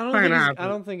 Yeah, I Not don't think gonna I happen.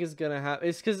 don't think it's gonna happen.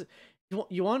 It's because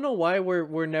you want to know why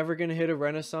we're never gonna hit a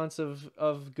renaissance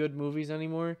of good movies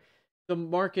anymore. The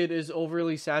market is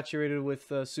overly saturated with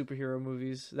superhero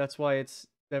movies. That's why it's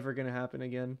never gonna happen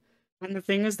again. And the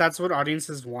thing is, that's what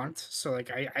audiences want. So like,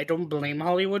 I don't blame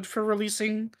Hollywood for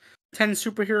releasing 10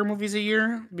 superhero movies a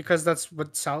year because that's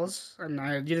what sells. And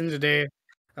at the end of the day,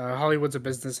 Hollywood's a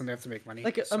business and they have to make money.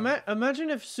 Like, So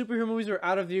imagine if superhero movies were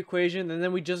out of the equation, and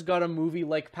then we just got a movie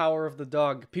like Power of the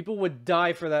Dog. People would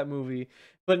die for that movie.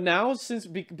 But now, since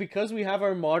because we have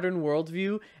our modern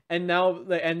worldview, and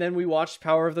then we watched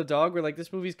Power of the Dog, we're like,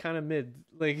 this movie's kind of mid.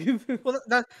 Like, well,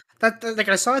 that like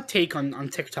I saw a take on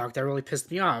TikTok that really pissed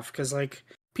me off because like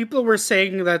people were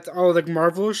saying that like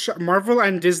Marvel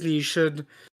and Disney should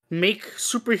make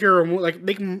make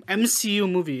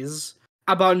MCU movies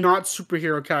about not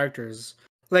superhero characters.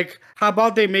 Like, how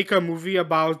about they make a movie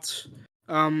about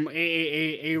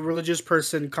a religious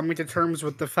person coming to terms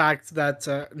with the fact that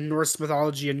Norse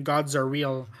mythology and gods are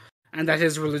real, and that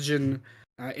his religion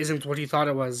isn't what he thought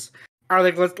it was. Or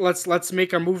like let's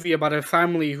make a movie about a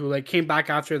family who like came back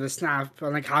after the snap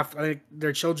and like half like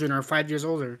their children are 5 years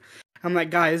older. I'm like,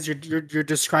 guys, you're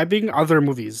describing other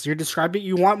movies.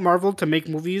 You want Marvel to make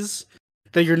movies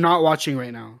that you're not watching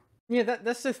right now. yeah,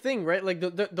 that's the thing, right? Like,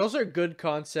 those are good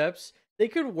concepts. They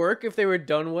could work if they were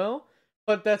done well,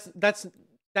 but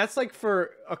that's like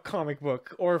for a comic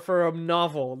book or for a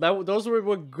novel. Those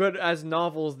were good as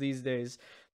novels these days.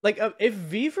 Like, if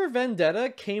V for Vendetta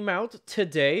came out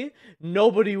today,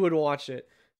 nobody would watch it.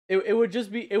 It would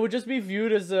just be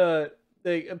viewed as a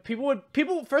like, people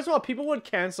first of all, people would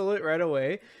cancel it right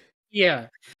away. Yeah,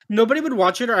 nobody would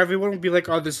watch it, or everyone would be like,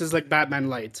 "Oh, this is like Batman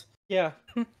Light." Yeah.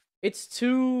 It's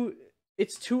too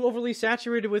overly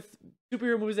saturated with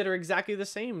superhero movies that are exactly the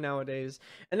same nowadays.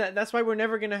 And that's why we're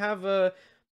never going to have a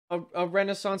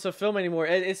renaissance of film anymore.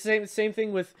 It's the same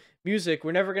thing with music.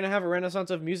 We're never going to have a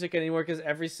renaissance of music anymore cuz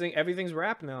everything's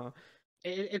rap now.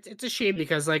 It's a shame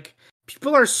because like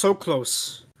people are so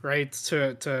close, right,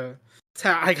 to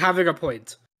like having a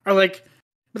point. Or like,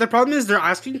 but the problem is they're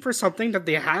asking for something that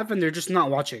they have and they're just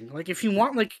not watching. Like, if you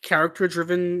want like character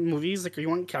driven movies, like if you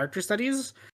want character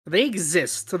studies, they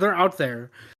exist. So they're out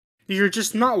there. You're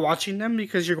just not watching them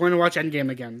because you're going to watch Endgame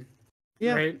again.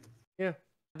 Yeah. Right? Yeah.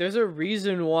 There's a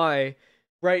reason why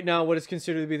right now what is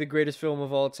considered to be the greatest film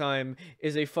of all time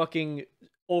is a fucking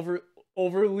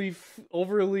overly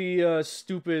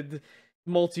stupid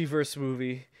multiverse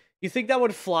movie. You think that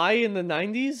would fly in the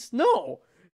 90s? No.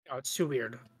 Oh, it's too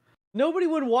weird. Nobody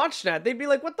would watch that. They'd be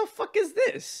like, "What the fuck is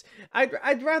this?"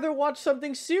 I'd rather watch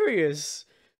something serious.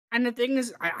 And the thing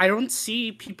is, I don't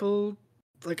see people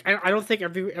like I don't think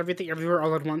everything everywhere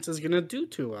all at once is gonna do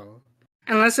too well.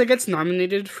 Unless it gets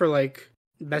nominated for like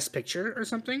Best Picture or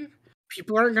something.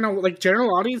 People aren't gonna like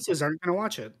general audiences aren't gonna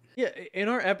watch it. Yeah, in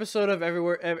our episode of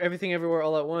Everything Everywhere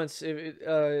All at Once,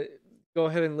 go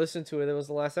ahead and listen to it. It was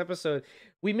the last episode.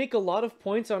 We make a lot of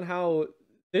points on how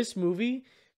this movie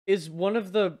is one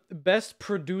of the best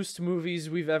produced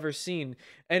movies we've ever seen,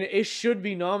 and it should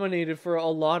be nominated for a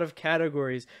lot of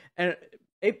categories, and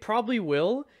it probably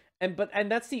will. And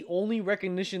that's the only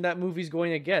recognition that movie's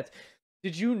going to get.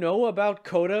 Did you know about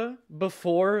Coda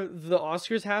before the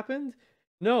Oscars happened?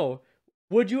 No.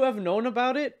 Would you have known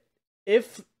about it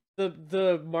if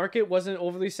the market wasn't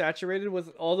overly saturated with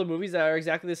all the movies that are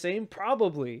exactly the same?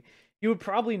 Probably. You would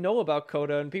probably know about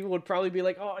Coda, and people would probably be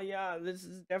like, "Oh yeah, this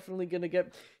is definitely gonna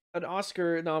get an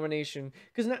Oscar nomination."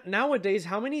 Because nowadays,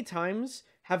 how many times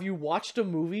have you watched a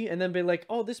movie and then been like,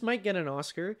 "Oh, this might get an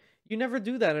Oscar"? You never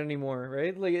do that anymore,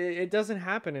 right? Like, it doesn't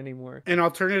happen anymore. An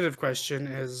alternative question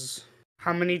is,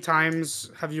 how many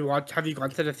times have you gone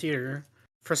to the theater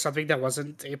for something that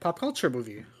wasn't a pop culture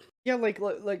movie? Yeah, like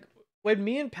when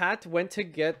me and Pat went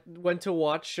to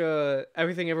watch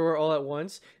Everything Everywhere All at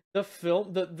Once, the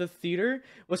theater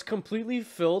was completely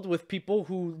filled with people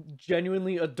who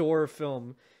genuinely adore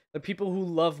film, the people who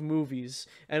love movies,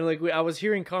 and like I was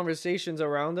hearing conversations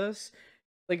around us,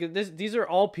 like these are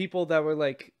all people that were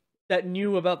like that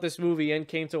knew about this movie and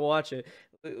came to watch it.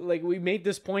 Like, we made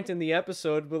this point in the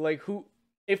episode, but like, who,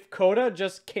 if Coda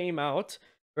just came out,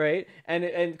 right?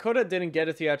 And Coda didn't get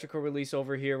a theatrical release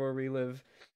over here where we live.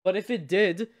 But if it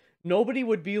did, nobody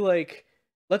would be like,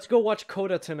 let's go watch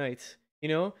Coda tonight, you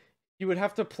know? You would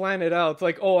have to plan it out.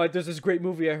 Like, oh, there's this great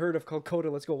movie I heard of called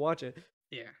Coda, let's go watch it.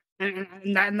 Yeah. And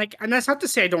that's not to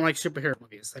say I don't like superhero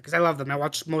movies, because I love them. I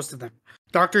watch most of them.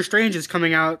 Doctor Strange is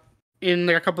coming out in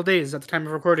like a couple days at the time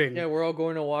of recording. Yeah, we're all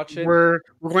going to watch it. We're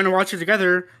going to watch it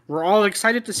together. We're all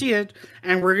excited to see it,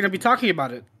 and we're going to be talking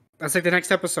about it. That's like the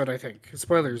next episode, I think.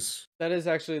 Spoilers. That is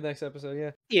actually the next episode,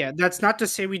 yeah. Yeah, that's not to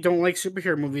say we don't like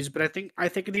superhero movies, but I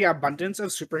think the abundance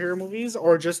of superhero movies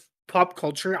or just pop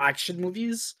culture action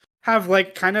movies have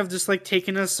like kind of just like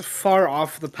taken us far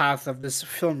off the path of this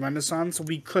film renaissance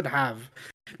we could have,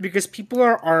 because people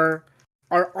are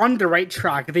on the right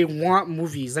track. They want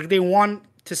movies, like they want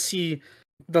to see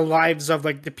the lives of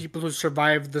like the people who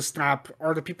survived the snap,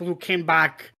 or the people who came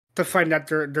back to find that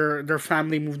their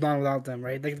family moved on without them,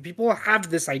 right? Like people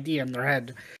have this idea in their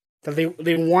head that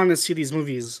they want to see these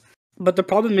movies. But the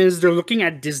problem is they're looking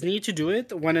at Disney to do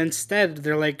it, when instead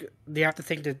they have to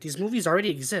think that these movies already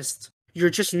exist. You're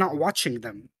just not watching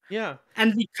them. Yeah.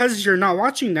 And because you're not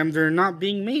watching them, they're not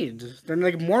being made. They're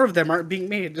like, more of them aren't being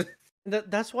made.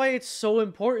 That's why it's so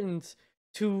important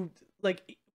to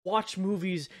like watch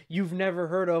movies you've never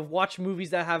heard of, watch movies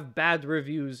that have bad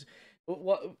reviews.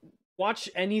 Watch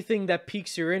anything that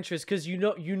piques your interest, because you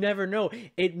never know.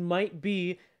 It might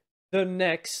be the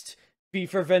next V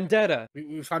for Vendetta.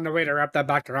 We found a way to wrap that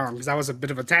back around, because that was a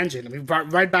bit of a tangent. We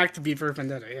brought right back to V for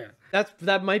Vendetta, yeah.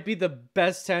 That might be the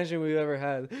best tangent we've ever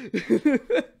had.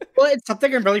 Well, it's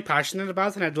something I'm really passionate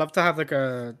about, and I'd love to have like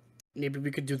a, maybe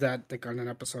we could do that like on an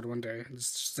episode one day.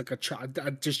 It's just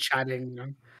like just chatting, you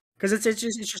know, because it's just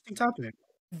an interesting topic.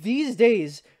 These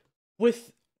days,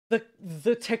 with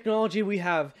the technology we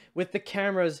have, with the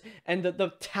cameras and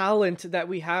the talent that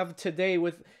we have today,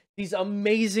 with these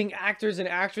amazing actors and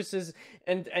actresses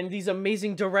and these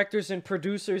amazing directors and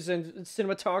producers and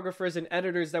cinematographers and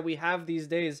editors that we have these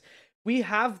days, we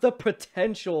have the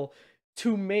potential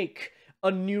to make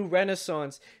a new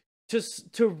renaissance,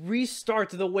 to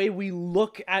restart the way we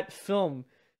look at film.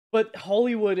 But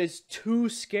Hollywood is too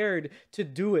scared to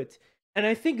do it. And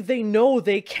I think they know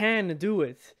they can do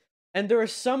it. And there are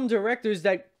some directors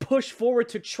that push forward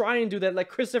to try and do that, like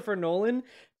Christopher Nolan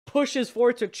pushes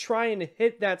forward to try and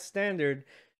hit that standard.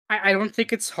 I don't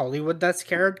think it's Hollywood that's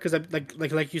scared, because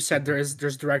like you said, there's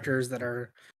directors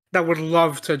that would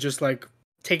love to just like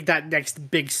take that next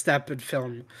big step in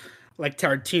film, like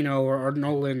Tarantino or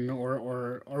Nolan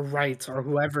or Wright or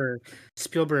whoever,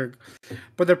 Spielberg.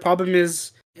 But the problem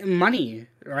is money,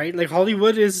 right? Like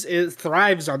Hollywood is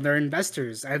thrives on their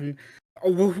investors, and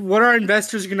what are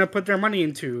investors gonna put their money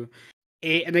into?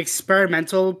 An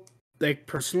experimental like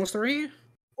personal story?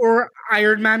 Or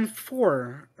Iron Man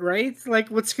 4, right? Like,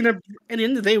 what's gonna, at the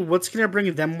end of the day, what's gonna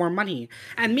bring them more money?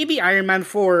 And maybe Iron Man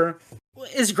 4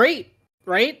 is great,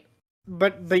 right?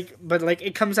 But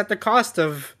it comes at the cost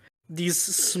of these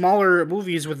smaller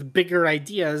movies with bigger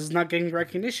ideas not getting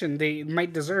recognition they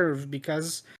might deserve,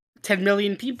 because 10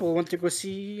 million people want to go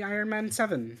see Iron Man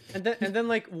 7. And then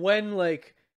like when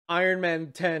like Iron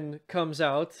Man 10 comes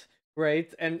out,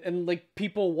 right? And like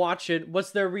people watch it,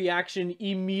 what's their reaction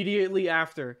immediately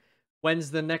after?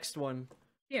 When's the next one?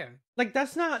 Yeah. Like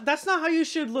that's not how you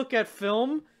should look at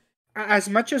film. As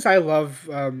much as I love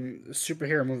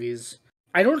superhero movies,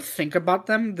 I don't think about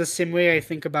them the same way I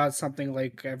think about something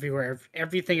like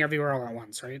Everything Everywhere All at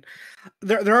Once, right?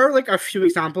 There are like a few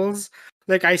examples.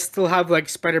 Like I still have like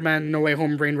Spider-Man No Way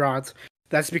Home brain rot.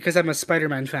 That's because I'm a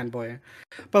Spider-Man fanboy.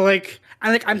 But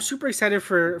I'm super excited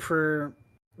for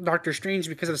Doctor Strange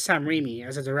because of Sam Raimi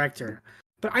as a director.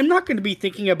 But I'm not going to be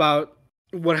thinking about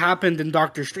what happened in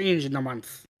Doctor Strange in a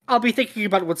month. I'll be thinking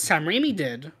about what Sam Raimi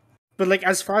did. But like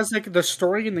as far as like the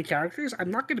story and the characters, I'm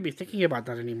not going to be thinking about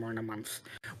that anymore in a month.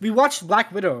 We watched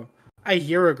Black Widow a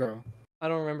year ago. I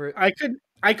don't remember it.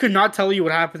 I could not tell you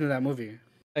what happened in that movie.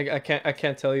 I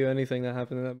can't tell you anything that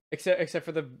happened in that, except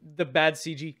for the bad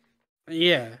CG.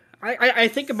 Yeah. I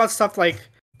think about stuff like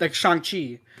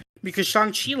Shang-Chi, because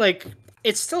Shang-Chi, like,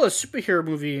 it's still a superhero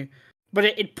movie, but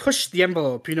it pushed the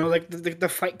envelope, you know, like the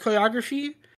fight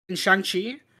choreography in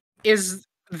Shang-Chi is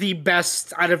the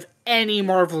best out of any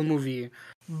Marvel movie,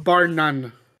 bar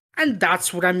none. And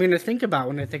that's what I'm going to think about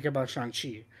when I think about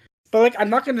Shang-Chi. But like, I'm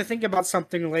not going to think about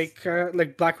something like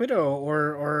Black Widow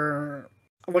or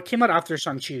what came out after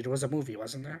Shang-Chi. There was a movie,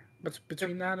 wasn't there? But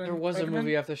between that and there was Spider-Man? a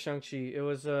movie after Shang-Chi. It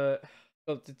was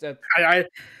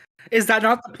is that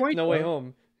not the point? No Way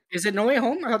Home. Is it No Way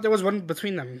Home? I thought there was one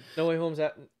between them. No Way Home's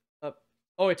at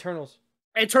Oh, Eternals.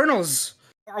 Eternals.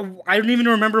 Oh, I don't even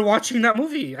remember watching that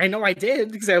movie. I know I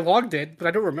did because I logged it, but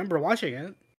I don't remember watching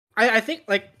it. I think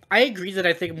like I agree that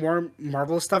I think more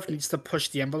Marvel stuff needs to push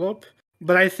the envelope.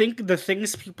 But I think the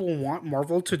things people want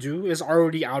Marvel to do is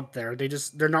already out there.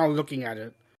 They're not looking at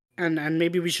it. And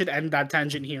maybe we should end that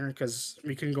tangent here because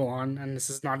we can go on and this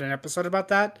is not an episode about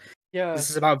that. Yeah. This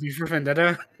is about V for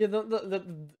Vendetta. Yeah,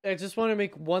 I just want to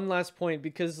make one last point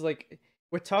because, like,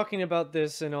 we're talking about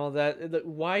this and all that.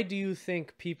 Why do you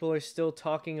think people are still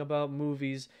talking about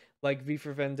movies like V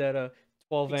for Vendetta,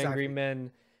 12 Angry Exactly.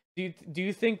 Men? Do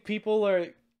you think people are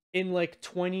in like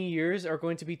 20 years are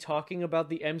going to be talking about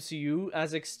the MCU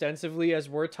as extensively as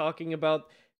we're talking about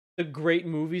the great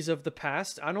movies of the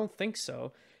past? I don't think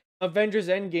so. Avengers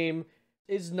Endgame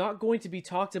is not going to be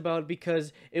talked about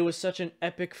because it was such an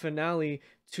epic finale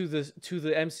to the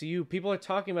MCU. People are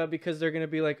talking about it because they're going to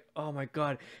be like, "Oh my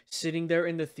god, sitting there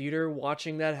in the theater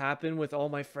watching that happen with all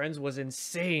my friends was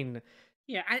insane."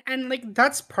 Yeah, and like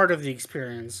that's part of the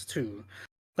experience too.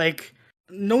 Like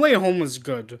No Way Home was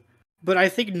good, but I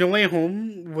think No Way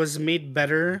Home was made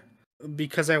better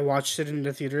because I watched it in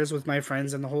the theaters with my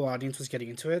friends and the whole audience was getting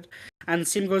into it. And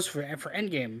same goes for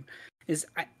Endgame.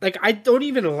 I don't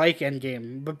even like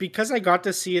Endgame, but because I got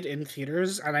to see it in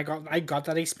theaters and I got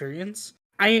that experience,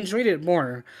 I enjoyed it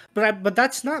more. But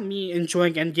that's not me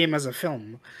enjoying Endgame as a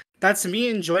film. That's me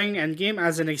enjoying Endgame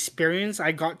as an experience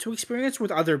I got to experience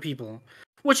with other people,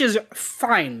 which is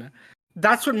fine.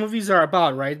 That's what movies are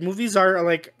about, right? Movies are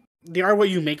like they are what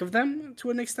you make of them to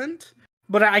an extent.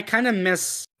 But I kind of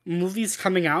miss movies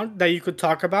coming out that you could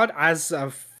talk about as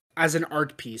an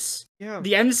art piece. Yeah.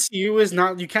 The MCU is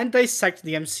not. You can't dissect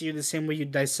the MCU the same way you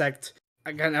dissect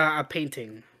again a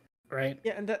painting, right?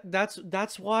 Yeah, and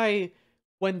that's why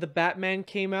when the Batman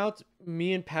came out,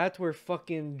 me and Pat were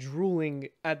fucking drooling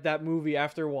at that movie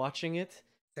after watching it.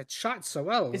 It's shot so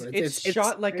well. It's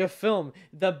shot like a film.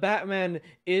 The Batman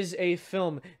is a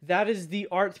film. That is the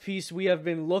art piece we have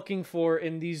been looking for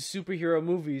in these superhero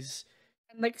movies.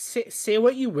 like say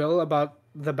what you will about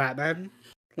the Batman,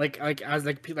 like a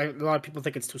lot of people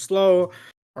think it's too slow,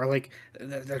 or like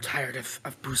they're tired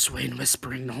of Bruce Wayne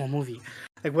whispering the whole movie.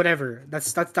 Like whatever,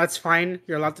 that's fine.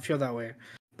 You're allowed to feel that way.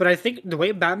 But I think the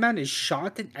way Batman is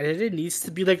shot and edited needs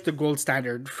to be like the gold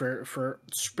standard for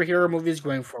superhero movies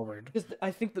going forward. Because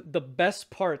I think that the best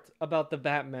part about the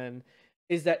Batman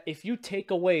is that if you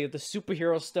take away the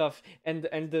superhero stuff and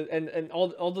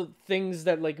all the things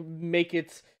that like make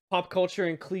it pop culture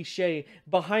and cliche,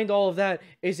 behind all of that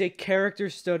is a character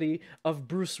study of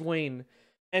Bruce Wayne,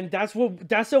 and that's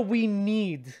what we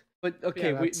need. But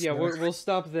okay, we'll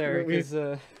stop there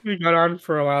because we got on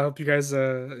for a while. Hope you guys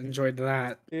enjoyed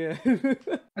that. yeah.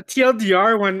 A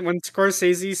TLDR, when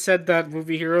Scorsese said that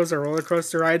movie heroes are roller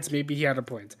coaster rides, maybe he had a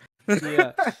point.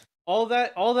 Yeah. All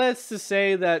that's to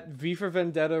say that V for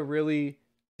Vendetta really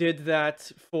did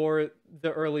that for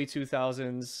the early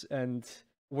 2000s, and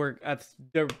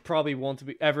there probably won't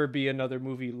ever be another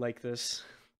movie like this.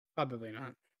 Probably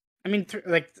not. I mean,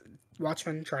 like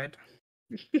Watchmen tried.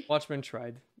 Watchmen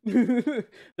tried.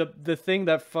 The thing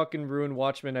that fucking ruined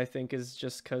Watchmen, I think, is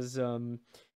just because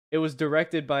it was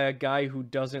directed by a guy who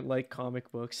doesn't like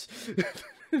comic books.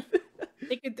 I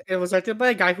think it was directed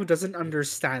by a guy who doesn't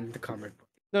understand the comic book.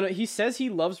 No, he says he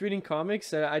loves reading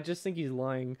comics. I just think he's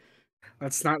lying.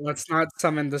 Let's not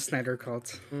summon the Snyder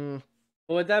cult. Well,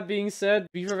 with that being said,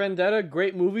 V for Vendetta,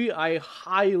 great movie. I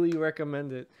highly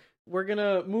recommend it. We're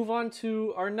gonna move on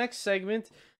to our next segment,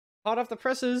 Hot Off the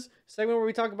Presses, segment where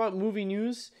we talk about movie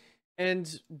news.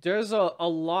 And there's a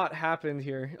lot happened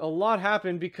here. A lot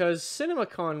happened because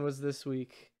CinemaCon was this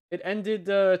week. It ended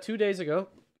 2 days ago.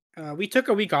 We took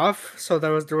a week off, so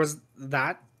there was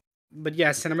that. But yeah,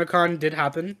 CinemaCon did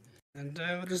happen, and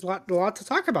there's a lot to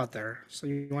talk about there. So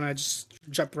you want to just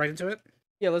jump right into it?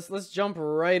 Yeah, let's jump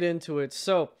right into it.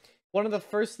 So one of the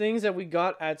first things that we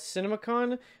got at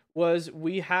CinemaCon was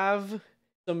we have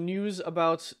some news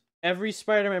about every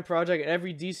Spider-Man project and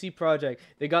every DC project.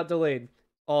 They got delayed.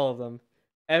 All of them.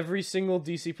 Every single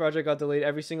DC project got delayed.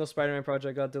 Every single Spider-Man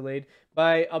project got delayed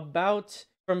by about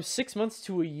from 6 months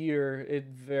to a year. It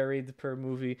varied per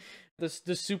movie. The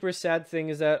super sad thing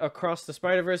is that Across the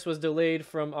Spider-Verse was delayed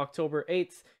from October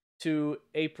 8th to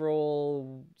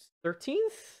April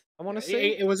 13th. I want to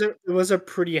say it was a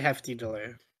pretty hefty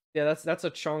delay. Yeah, that's a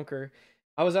chonker.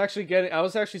 I was actually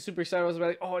super excited. I was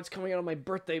like, oh, it's coming out on my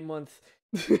birthday month.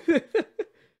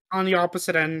 On the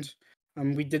opposite end,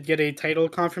 we did get a title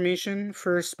confirmation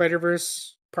for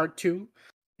Spider-Verse Part 2.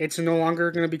 It's no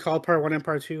longer going to be called Part 1 and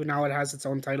Part 2. Now it has its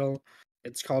own title.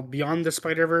 It's called Beyond the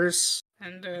Spider-Verse.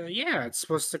 And yeah, it's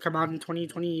supposed to come out in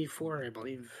 2024, I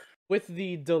believe. with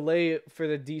the delay for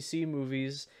the DC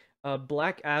movies,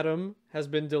 Black Adam has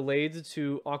been delayed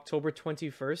to October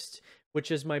 21st, which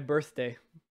is my birthday.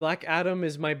 Black Adam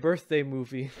is my birthday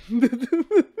movie.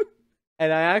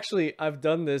 And I've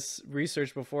done this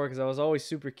research before because I was always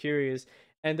super curious.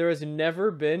 And there has never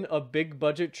been a big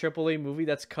budget AAA movie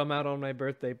that's come out on my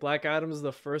birthday. Black Adam is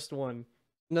the first one.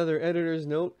 Another editor's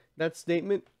note, that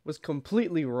statement was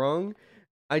completely wrong.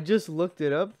 I just looked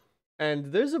it up,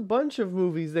 and there's a bunch of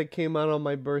movies that came out on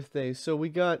my birthday. So we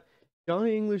got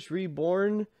Johnny English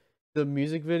Reborn, the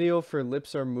music video for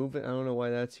Lips Are Moving. I don't know why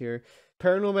that's here.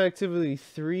 Paranormal Activity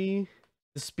 3,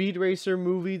 the Speed Racer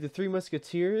movie, The Three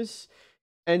Musketeers,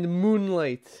 and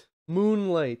Moonlight.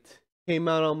 Moonlight came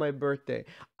out on my birthday.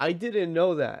 I didn't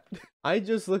know that. I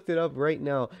just looked it up right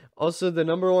now. Also, the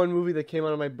 #1 movie that came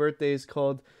out on my birthday is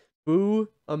called Boo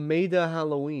Amada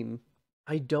Halloween.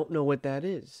 I don't know what that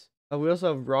is. We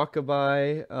also have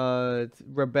Rockabye,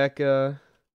 Rebecca,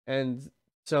 and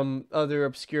some other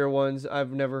obscure ones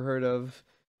I've never heard of.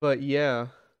 But yeah,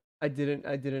 I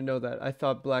didn't know that. I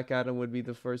thought Black Adam would be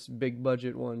the first big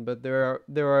budget one, but there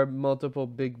are multiple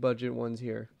big budget ones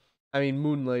here. I mean,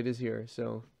 Moonlight is here,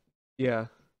 so yeah.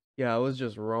 Yeah, I was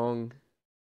just wrong.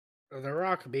 The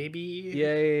Rock, baby.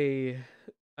 Yay,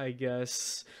 I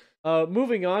guess.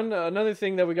 Moving on, another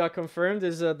thing that we got confirmed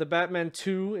is the Batman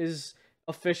 2 is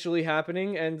officially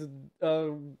happening, and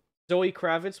Zoe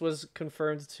Kravitz was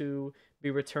confirmed to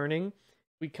be returning.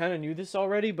 We kind of knew this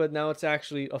already, but now it's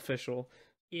actually official.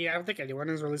 Yeah, I don't think anyone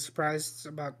is really surprised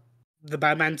about the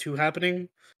Batman 2 happening.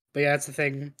 But yeah, that's the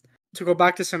thing. To go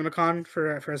back to CinemaCon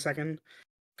for a second,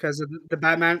 because the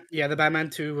Batman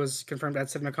 2 was confirmed at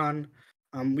CinemaCon.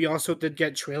 We also did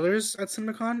get trailers at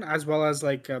CinemaCon, as well as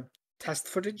like test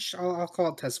footage. I'll call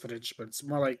it test footage, but it's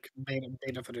more like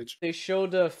beta footage. They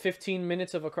showed 15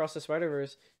 minutes of Across the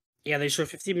Spider-Verse. Yeah, they showed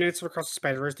 15 minutes of Across the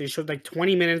Spider-Verse. They showed like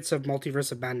 20 minutes of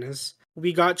Multiverse of Madness.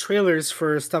 We got trailers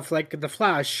for stuff like The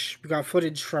Flash. We got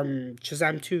footage from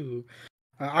Shazam 2,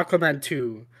 Aquaman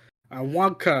 2,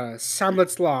 Wonka,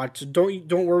 Hamlet's Lot,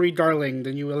 Don't Worry Darling,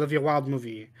 the new Olivia Wilde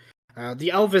movie. The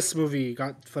Elvis movie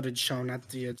got footage shown at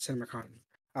the CinemaCon.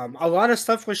 A lot of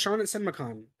stuff was shown at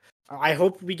CinemaCon. I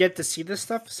hope we get to see this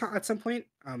stuff at some point.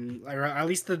 Or at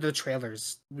least the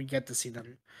trailers, we get to see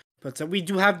them. But we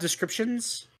do have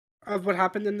descriptions of what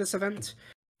happened in this event.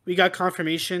 We got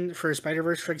confirmation for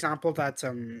Spider-Verse, for example, that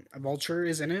a Vulture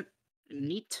is in it.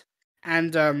 Neat.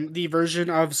 And the version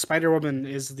of Spider-Woman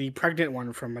is the pregnant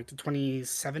one from like the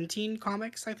 2017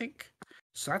 comics, I think.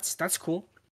 So that's cool.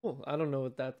 Cool. I don't know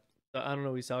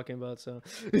what he's talking about, so.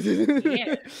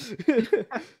 Yeah.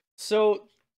 So,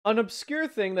 an obscure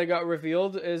thing that got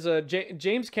revealed is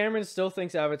James Cameron still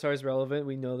thinks Avatar is relevant.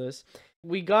 We know this.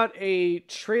 We got a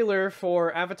trailer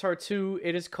for Avatar 2.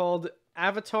 It is called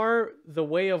Avatar: The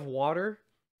Way of Water,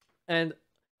 and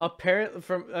apparently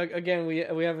from again we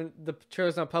haven't, the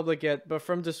trailer's not public yet, but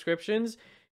from descriptions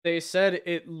they said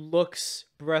it looks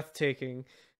breathtaking.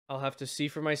 I'll have to see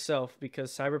for myself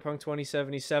because Cyberpunk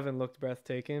 2077 looked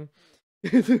breathtaking.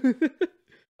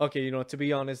 Okay, to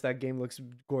be honest, that game looks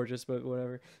gorgeous, but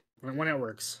whatever. When it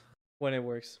works. When it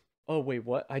works. Oh, wait,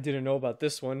 what? I didn't know about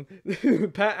this one.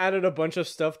 Pat added a bunch of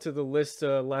stuff to the list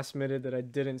last minute that I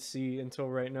didn't see until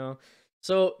right now.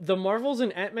 So, the Marvels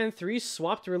and Ant-Man 3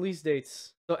 swapped release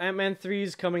dates. So, Ant-Man 3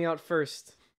 is coming out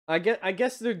first. I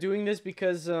guess they're doing this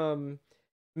because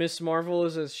Miss Marvel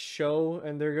is a show,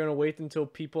 and they're going to wait until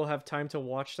people have time to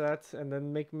watch that, and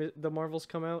then make the Marvels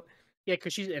come out. Yeah,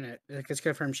 because she's in it. Like, it's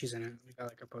confirmed she's in it. We got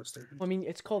like a poster. I mean,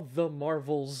 it's called The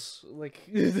Marvels. Like,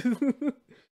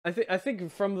 I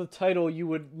think from the title you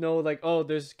would know, like, oh,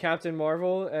 there's Captain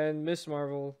Marvel and Miss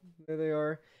Marvel. There they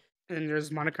are. And there's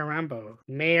Monica Rambeau.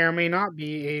 May or may not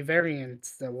be a variant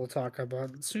that we'll talk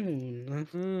about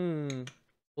soon.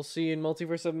 We'll see in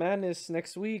Multiverse of Madness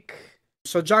next week.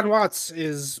 So John Watts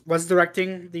was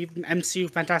directing the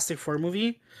MCU Fantastic Four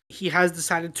movie. He has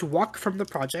decided to walk from the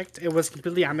project. It was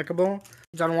completely amicable.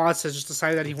 John Watts has just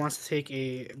decided that he wants to take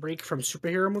a break from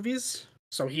superhero movies.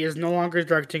 So he is no longer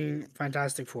directing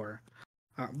Fantastic Four.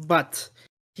 But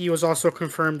he was also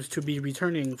confirmed to be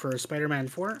returning for Spider-Man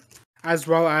 4. As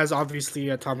well as,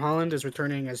 obviously, Tom Holland is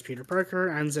returning as Peter Parker,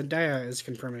 and Zendaya is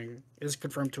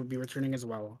confirmed to be returning as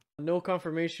well. No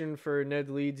confirmation for Ned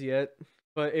Leeds yet.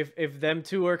 But if them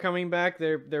two are coming back,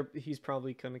 he's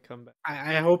probably gonna come back.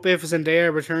 I hope if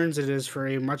Zendaya returns, it is for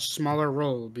a much smaller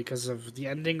role because of the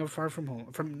ending of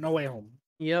from No Way Home.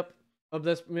 Yep.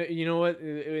 You know what?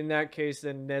 In that case,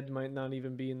 then Ned might not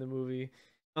even be in the movie,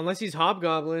 unless he's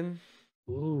Hobgoblin.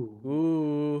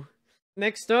 Ooh.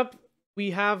 Next up,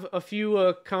 we have a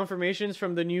few confirmations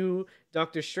from the new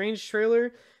Doctor Strange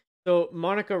trailer. So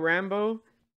Monica Rambeau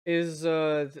is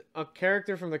a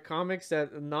character from the comics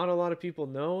that not a lot of people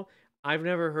know. I've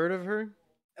never heard of her.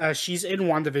 She's in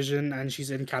WandaVision and she's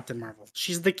in Captain Marvel.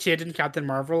 She's the kid in Captain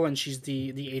Marvel and she's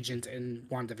the agent in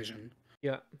WandaVision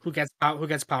Yeah, who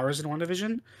gets powers in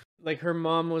WandaVision. like her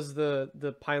mom was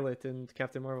the pilot in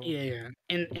Captain Marvel. Yeah,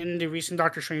 yeah. In the recent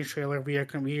Doctor Strange trailer,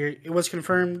 it was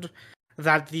confirmed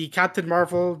that the Captain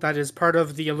Marvel that is part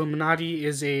of the Illuminati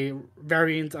is a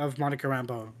variant of Monica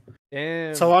Rambeau.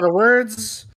 It's a Damn. lot of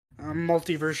words,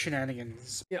 multiverse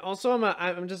shenanigans. Yeah. Also,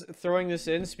 I'm just throwing this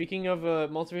in. Speaking of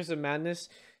Multiverse of Madness,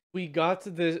 we got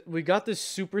this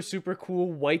super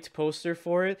cool white poster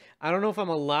for it. I don't know if I'm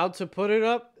allowed to put it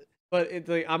up, but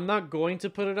like I'm not going to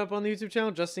put it up on the YouTube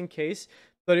channel just in case.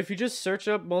 But if you just search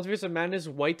up Multiverse of Madness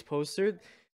white poster,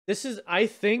 this is, I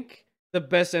think, the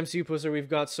best MCU poster we've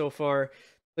got so far.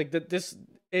 Like this,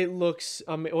 it looks.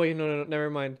 Oh wait, no, never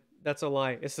mind. That's a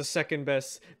lie. It's the second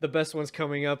best. The best one's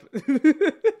coming up.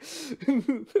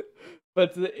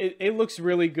 But it looks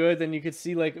really good, and you could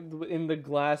see like in the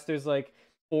glass, there's like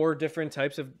 4 different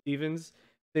types of demons.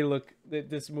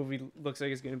 This movie looks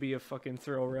like it's gonna be a fucking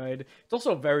thrill ride. It's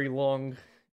also a very long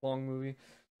movie.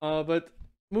 But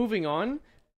moving on.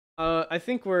 I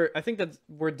think that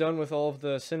we're done with all of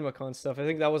the CinemaCon stuff. I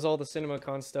think that was all the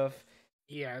CinemaCon stuff.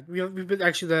 Yeah, we've been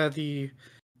actually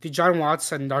the John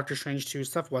Watts and Doctor Strange 2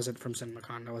 stuff wasn't from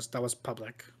CinemaCon. That was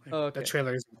public. Like, Oh, okay. the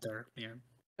trailer is up there.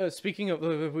 Yeah. Speaking of,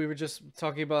 we were just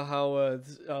talking about how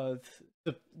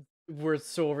we're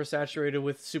so oversaturated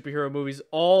with superhero movies.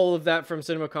 All of that from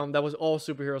CinemaCon, that was all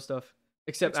superhero stuff,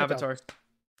 except Avatar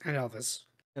And Elvis.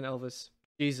 and Elvis.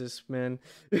 Jesus, man.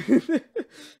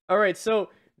 All right, so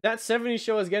that 70s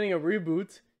show is getting a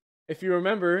reboot. If you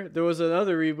remember, there was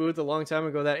another reboot a long time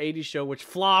ago, that 80s show, which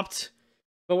flopped.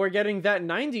 But we're getting that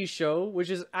 90s show, which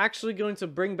is actually going to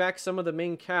bring back some of the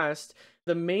main cast.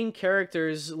 The main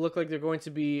characters look like they're going to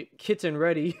be kitten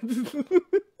ready.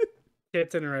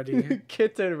 Kitten ready.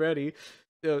 Kitten ready.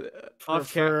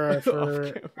 Off camera,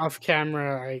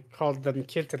 I called them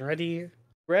Kitten ready.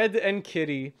 Red and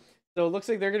Kitty. So it looks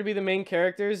like they're going to be the main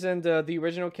characters, and the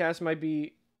original cast might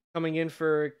be coming in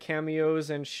for cameos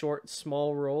and short,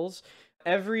 small roles.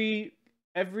 Every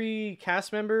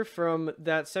cast member from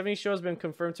that 70s show has been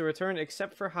confirmed to return,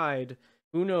 except for Hyde.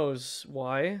 Who knows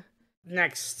why?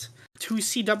 Next, 2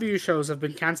 CW shows have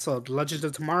been cancelled. Legend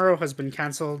of Tomorrow has been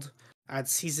cancelled at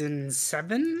season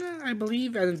 7, I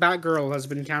believe, and Batgirl has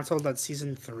been cancelled at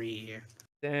season 3.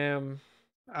 Damn.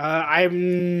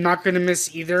 I'm not gonna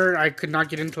miss either. I could not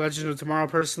get into Legend of Tomorrow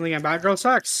personally, and Batgirl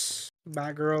sucks.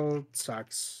 Batgirl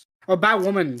sucks. Oh,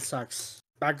 Batwoman sucks.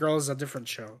 Batgirl is a different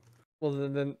show. Well,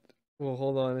 then well,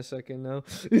 hold on a second now.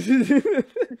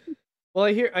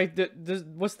 Well,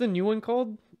 what's the new one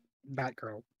called?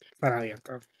 Batgirl. Not out yet,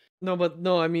 though.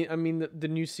 No, I mean the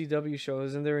new CW show.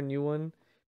 Isn't there a new one?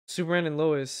 Superman and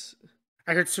Lois.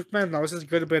 I heard Superman and Lois is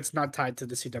good, but it's not tied to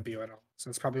the CW at all. So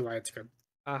that's probably why it's good.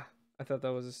 Ah, I thought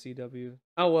that was a CW.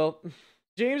 Oh well.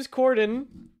 James Corden,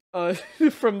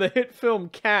 from the hit film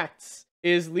Cats,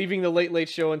 is leaving the Late Late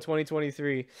Show in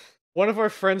 2023. One of our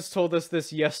friends told us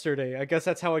this yesterday. I guess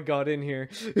that's how it got in here.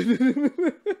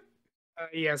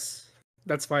 Yes,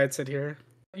 that's why it's in here.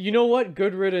 You know what?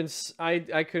 Good riddance. I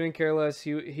couldn't care less.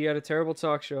 He had a terrible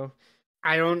talk show.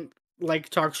 I don't like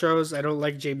talk shows. I don't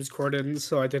like James Corden,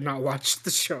 so I did not watch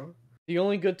the show. The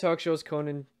only good talk show is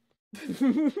Conan.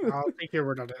 I'll take your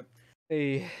word on it.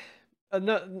 Hey,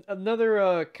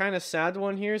 another kind of sad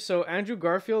one here. So Andrew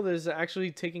Garfield is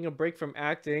actually taking a break from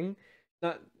acting,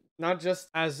 not just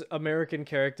as American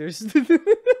characters.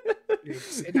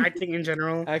 In acting in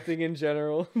general. Acting in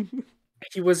general.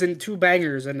 He was in 2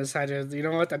 bangers and decided, you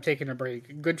know what, I'm taking a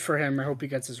break. Good for him. I hope he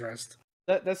gets his rest.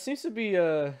 That seems to be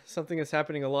something that's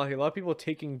happening a lot here. A lot of people are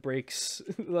taking breaks.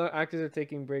 A lot of actors are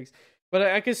taking breaks. But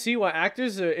I can see why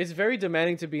actors it's very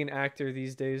demanding to be an actor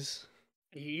these days.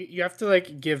 You have to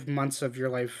like give months of your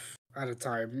life at a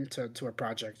time to a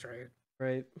project, right?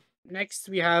 Right. Next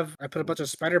I put a bunch of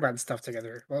Spider-Man stuff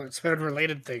together. Well, it's Spider-Man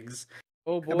related things.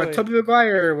 Oh boy. But Tobey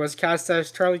Maguire was cast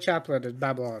as Charlie Chaplin in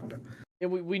Backloggd. Yeah,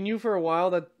 we knew for a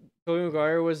while that Tobey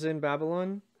Maguire was in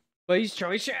Babylon, but he's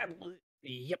Charlie Chaplin.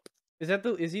 Yep.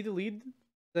 Is he the lead? Is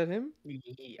that him?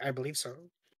 I believe so.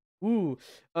 Ooh,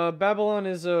 Babylon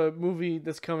is a movie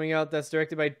that's coming out that's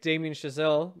directed by Damien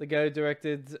Chazelle, the guy who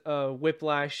directed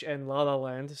Whiplash and La La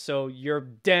Land. So you're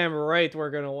damn right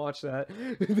we're gonna watch that.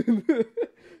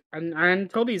 and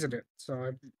Toby's in it, so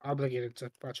I'm obligated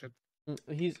to watch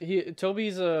it.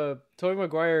 Tobey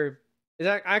Maguire is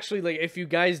actually, like, if you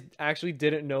guys actually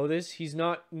didn't know this, he's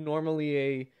not normally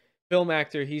a film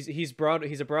actor. He's a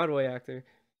Broadway actor.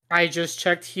 I just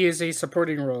checked. He is a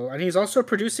supporting role, and he's also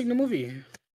producing the movie.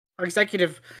 Or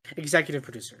executive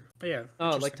producer. But yeah.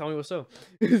 Oh, like tell me what's so.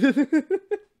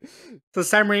 So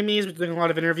Sam Raimi has been doing a lot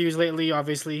of interviews lately.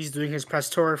 Obviously, he's doing his press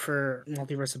tour for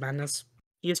Multiverse of Madness.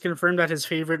 He has confirmed that his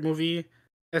favorite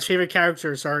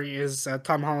character, is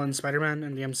Tom Holland's Spider-Man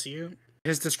in the MCU.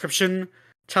 His description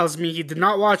tells me he did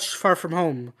not watch Far From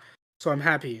Home, so I'm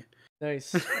happy.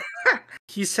 Nice.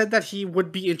 He said that he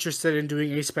would be interested in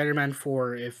doing a Spider-Man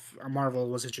 4 if Marvel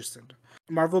was interested.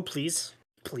 Marvel, please.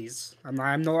 Please.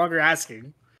 I'm no longer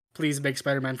asking. Please make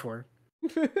Spider-Man 4.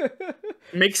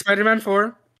 Make Spider-Man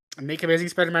 4. And make Amazing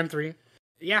Spider-Man 3.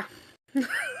 Yeah.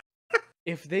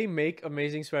 If they make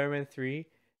Amazing Spider-Man 3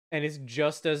 and it's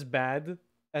just as bad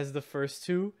as the first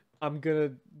two, I'm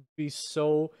gonna be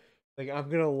so... Like, I'm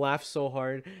gonna laugh so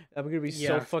hard. I'm gonna be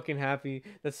so fucking happy.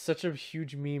 That's such a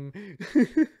huge meme.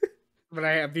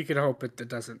 But we could hope it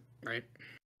doesn't, right?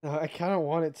 I kind of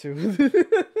want it to.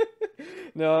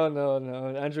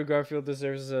 No. Andrew Garfield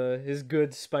deserves his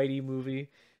good Spidey movie.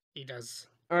 He does.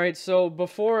 All right, so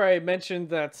before I mentioned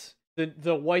that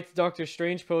the white Doctor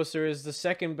Strange poster is the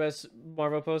second best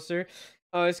Marvel poster,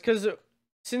 it's because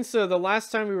since the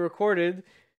last time we recorded,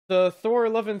 the Thor: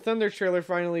 Love and Thunder trailer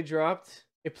finally dropped.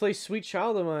 It plays "Sweet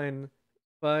Child of Mine"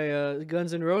 by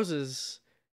Guns N' Roses.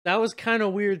 That was kind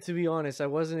of weird, to be honest. I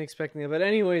wasn't expecting it, but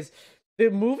anyways, the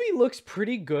movie looks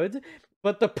pretty good,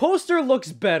 but the poster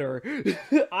looks better.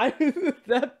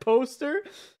 That poster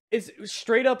is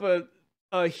straight up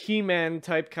a He-Man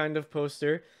type kind of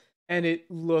poster, and it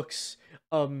looks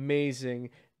amazing.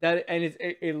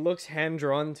 It looks hand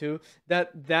drawn too.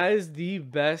 That is the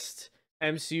best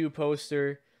MCU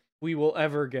poster we will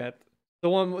ever get. The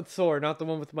one with Thor, not the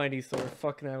one with Mighty Thor.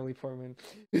 Fuck Natalie Portman.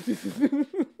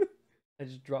 I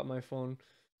just dropped my phone.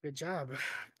 Good job.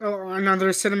 Oh, another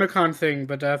CinemaCon thing,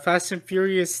 but Fast and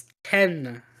Furious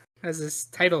 10 has this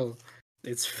title.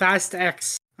 It's Fast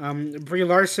X. Brie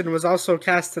Larson was also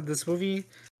cast in this movie,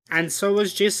 and so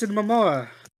was Jason Momoa.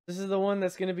 This is the one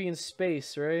that's gonna be in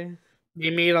space, right? They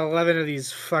made 11 of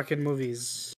these fucking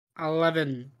movies.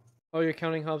 11. Oh, you're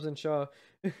counting Hobbs and Shaw.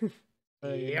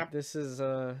 Yep. This is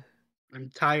I'm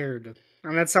tired.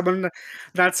 And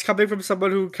that's coming from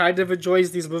someone who kind of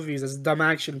enjoys these movies as dumb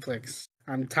action flicks.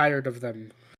 I'm tired of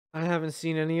them. I haven't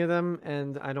seen any of them,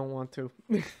 and I don't want to.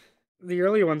 The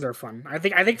early ones are fun. I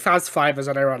think Fast 5 is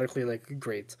unironically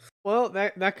great. Well,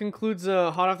 that concludes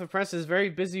Hot Off the Press's very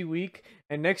busy week,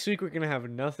 and next week we're gonna have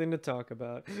nothing to talk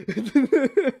about.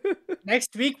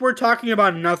 Next week we're talking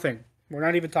about nothing. We're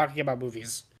not even talking about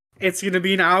movies. It's gonna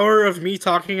be an hour of me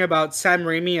talking about Sam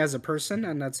Raimi as a person,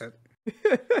 and that's it.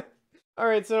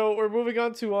 Alright, so we're moving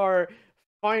on to our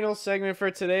final segment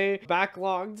for today,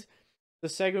 Backloggd, the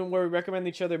segment where we recommend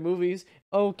each other movies.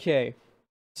 Okay,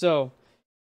 so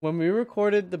when we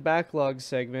recorded the Backloggd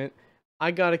segment, I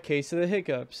got a case of the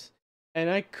hiccups, and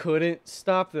I couldn't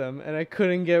stop them, and I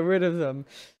couldn't get rid of them,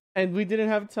 and we didn't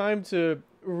have time to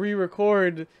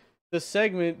re-record the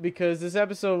segment because this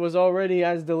episode was already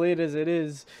as delayed as it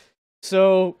is.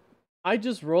 So I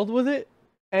just rolled with it,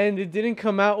 and it didn't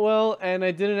come out well, and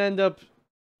I didn't end up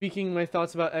speaking my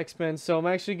thoughts about X-Men, so I'm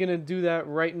actually going to do that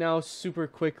right now super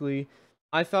quickly.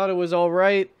 I thought it was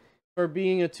alright for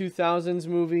being a 2000s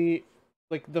movie.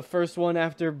 Like, the first one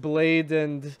after Blade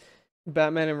and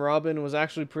Batman and Robin was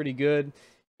actually pretty good.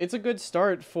 It's a good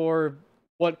start for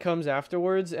what comes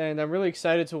afterwards, and I'm really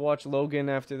excited to watch Logan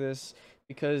after this,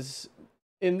 because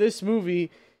in this movie,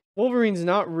 Wolverine's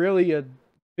not really a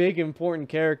big important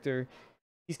character.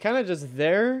 He's kind of just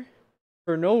there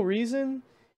for no reason.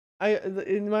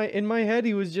 In my head,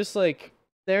 he was just like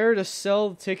there to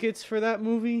sell tickets for that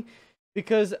movie,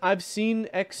 because I've seen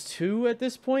X2 at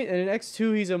this point, and in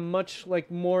X2 he's a much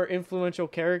more influential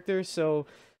character, so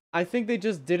I think they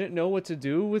just didn't know what to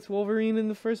do with Wolverine in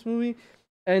the first movie.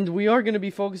 And we are going to be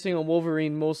focusing on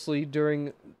Wolverine mostly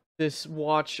during this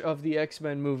watch of the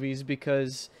X-Men movies,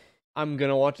 because I'm going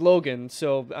to watch Logan,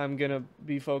 so I'm going to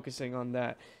be focusing on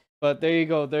that. But there you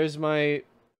go. There's my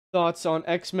thoughts on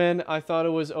X-Men. I thought it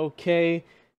was okay.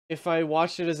 If I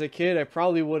watched it as a kid, I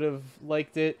probably would have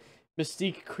liked it.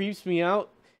 Mystique creeps me out,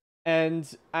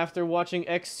 and after watching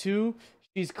X2,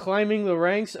 she's climbing the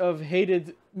ranks of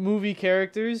hated movie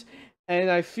characters,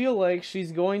 and I feel like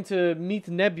she's going to meet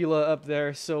Nebula up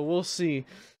there, so we'll see.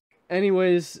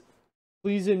 Anyways,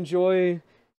 please enjoy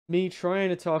me trying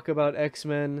to talk about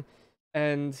X-Men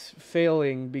and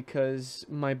failing because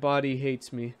my body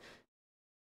hates me.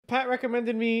 Pat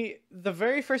recommended me the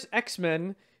very first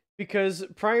X-Men because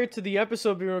prior to the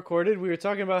episode being recorded, we were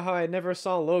talking about how I never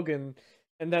saw Logan,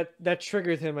 and that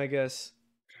triggered him, I guess.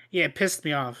 Yeah, it pissed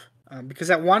me off.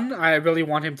 Because at one, I really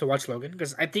want him to watch Logan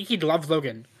because I think he'd love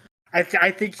Logan. I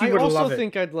think he would love it. I also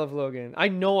think I'd love Logan. I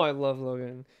know I love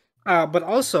Logan. But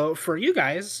also for you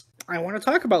guys, I want to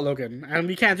talk about Logan, and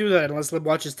we can't do that unless Lib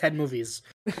watches 10 movies.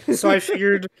 So I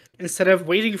figured instead of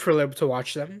waiting for Lib to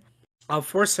watch them, I'll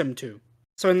force him to.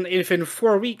 So if in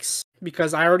 4 weeks,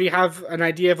 because I already have an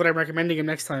idea of what I'm recommending him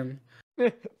next time.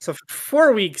 So for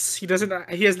 4 weeks, he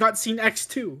has not seen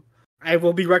X2. I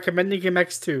will be recommending him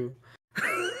X2.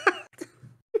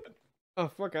 Oh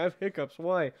fuck! I have hiccups.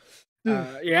 Why?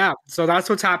 Yeah, so that's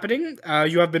what's happening.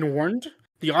 You have been warned.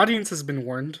 The audience has been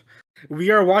warned.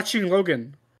 We are watching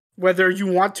Logan, whether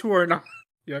you want to or not.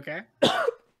 You okay?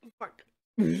 Fuck.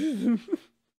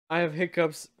 I have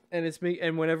hiccups, and it's me.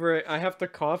 And whenever I have to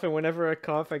cough, and whenever I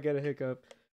cough, I get a hiccup.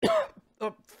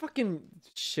 Oh, fucking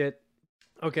shit.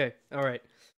 Okay, all right.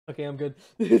 Okay, I'm good.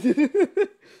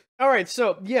 All right,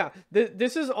 so yeah,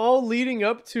 this is all leading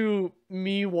up to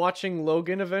me watching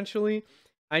Logan eventually.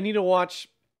 I need to watch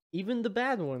even the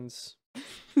bad ones.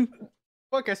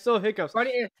 Fuck, I still have hiccups.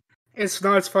 Funny. It's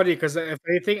funny because if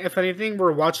anything,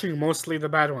 we're watching mostly the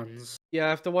bad ones. Yeah, I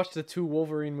have to watch the 2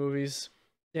 Wolverine movies.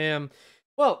 Damn.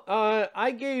 Well,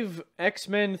 I gave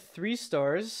X-Men 3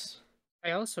 stars.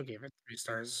 I also gave it 3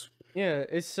 stars. Yeah,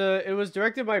 it was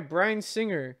directed by Bryan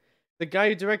Singer, the guy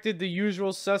who directed The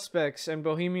Usual Suspects and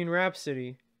Bohemian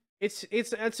Rhapsody. It's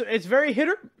very hit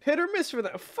or miss for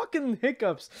that fucking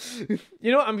hiccups.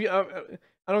 You know,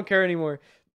 I don't care anymore.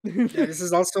 Yeah, this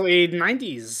is also a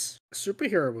 90s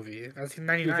superhero movie. I think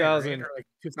 99, 2000. right? Or like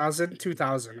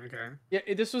 2000, okay. Yeah,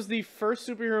 this was the first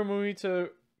superhero movie to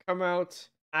come out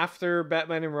after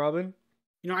Batman and Robin.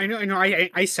 You know,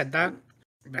 I said that.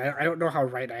 I don't know how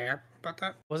right I am about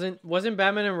that. Wasn't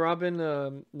Batman and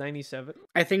Robin 97?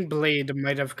 I think Blade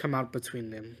might have come out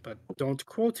between them, but don't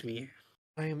quote me.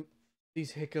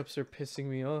 These hiccups are pissing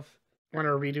me off. Want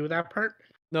to redo that part?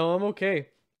 No, I'm okay.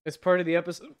 It's part of the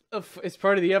episode. It's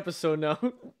part of the episode now.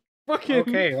 Fucking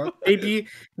okay. Well,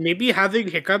 maybe having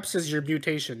hiccups is your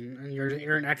mutation, and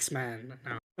you're an X-Man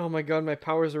now. Oh my god, my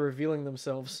powers are revealing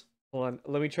themselves. Hold on,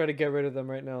 let me try to get rid of them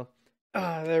right now.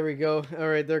 Ah, there we go. All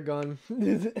right, they're gone.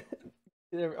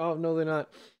 Oh no, they're not.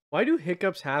 Why do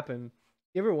hiccups happen?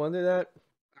 You ever wonder that?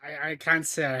 I can't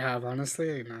say I have,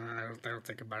 honestly. No, I don't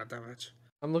think about it that much.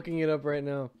 I'm looking it up right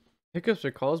now. Hiccups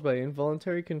are caused by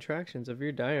involuntary contractions of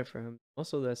your diaphragm,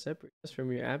 also that separates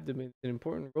from your abdomen. An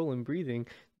important role in breathing.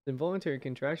 The involuntary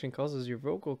contraction causes your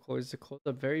vocal cords to close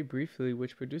up very briefly,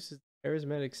 which produces a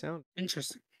charismatic sound.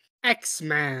 Interesting.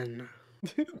 X-Man.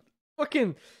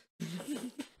 Fucking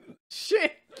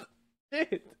shit.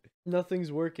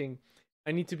 Nothing's working.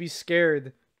 I need to be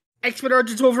scared. X-Men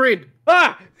Origins Wolverine.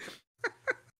 Ah!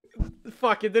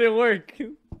 Fuck, it didn't work.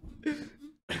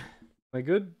 Am I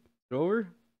good? Is it over?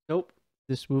 Nope.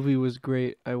 This movie was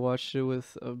great. I watched it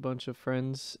with a bunch of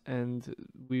friends, and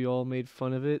we all made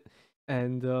fun of it.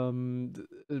 And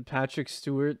Patrick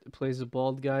Stewart plays a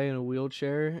bald guy in a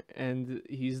wheelchair, and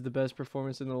he's the best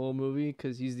performance in the whole movie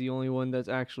because he's the only one that's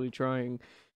actually trying.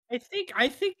 I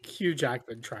think Hugh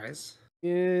Jackman tries.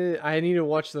 Yeah, I need to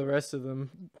watch the rest of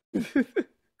them.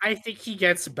 I think he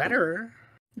gets better,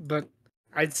 but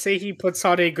I'd say he puts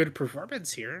out a good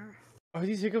performance here. Are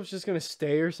these hiccups just gonna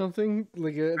stay or something?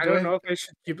 Like I don't know if I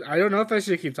should keep. I don't know if I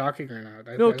should keep talking or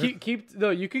not. No, keep.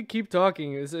 No, you could keep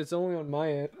talking. It's only on my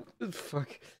end.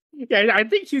 Fuck. Yeah, I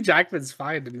think Hugh Jackman's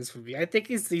fine in this movie. I think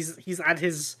he's at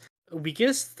his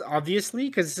weakest, obviously,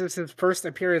 because it's his first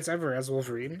appearance ever as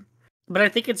Wolverine. But I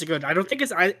think it's good. I don't think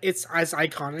it's as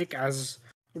iconic as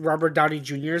Robert Downey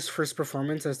Jr.'s first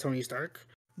performance as Tony Stark.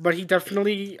 But he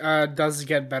definitely does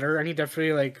get better, and he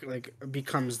definitely like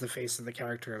becomes the face of the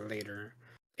character later.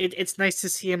 It's nice to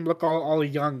see him look all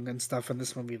young and stuff in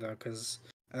this movie though, because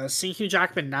seeing Hugh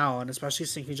Jackman now, and especially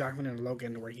seeing Hugh Jackman in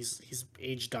Logan, where he's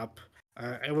aged up,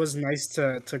 it was nice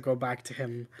to go back to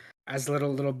him as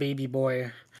little baby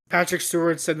boy. Patrick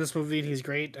Stewart's in this movie, and he's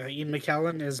great. Ian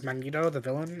McKellen is Magneto, the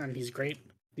villain, and he's great.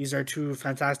 These are 2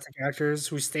 fantastic actors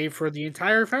who stay for the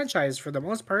entire franchise for the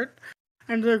most part,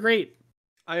 and they're great.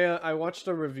 I watched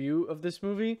a review of this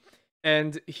movie,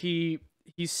 and he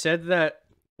said that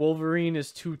Wolverine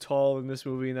is too tall in this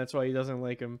movie, and that's why he doesn't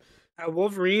like him.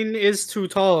 Wolverine is too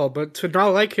tall, but to not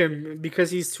like him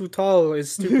because he's too tall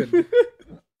is stupid.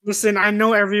 Listen, I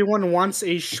know everyone wants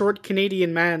a short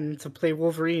Canadian man to play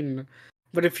Wolverine,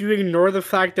 but if you ignore the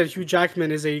fact that Hugh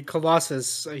Jackman is a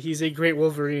colossus, he's a great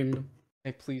Wolverine. Can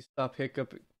I please stop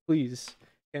hiccup? Please.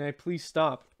 Can I please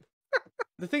stop?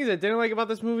 The thing that I didn't like about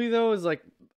this movie, though, is like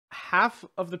half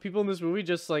of the people in this movie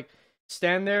just like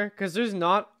stand there because there's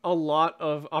not a lot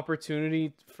of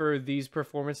opportunity for these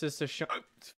performances to shine.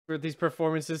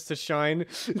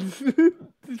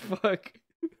 Fuck.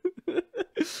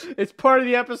 It's part of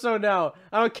the episode now.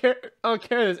 I don't care. I don't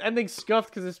care. This ending's scuffed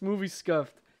because this movie's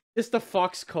scuffed. It's the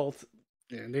Fox cult.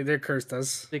 Yeah, they cursed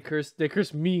us. They cursed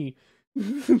me.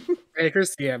 They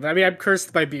cursed, yeah. But I mean, I'm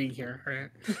cursed by being here, right?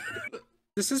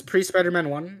 This is pre-Spider-Man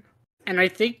 1. And I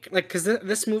think, like, because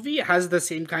this movie has the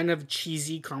same kind of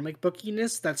cheesy comic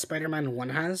bookiness that Spider-Man 1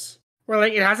 has. Where,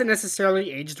 like, it hasn't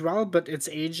necessarily aged well, but its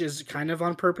age is kind of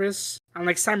on purpose. And,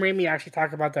 like, Sam Raimi actually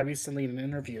talked about that recently in an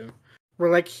interview. Where,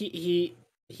 like, he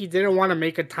didn't want to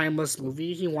make a timeless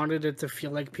movie. He wanted it to feel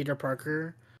like Peter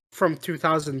Parker from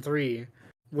 2003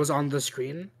 was on the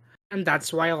screen. And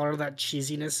that's why a lot of that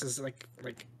cheesiness is,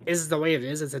 is the way it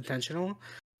is. It's intentional.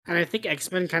 And I think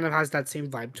X-Men kind of has that same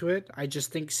vibe to it. I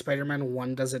just think Spider-Man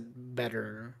 1 does it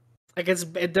better. Like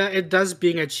it does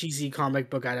being a cheesy comic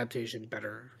book adaptation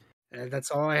better. And that's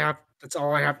all I have. That's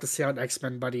all I have to say on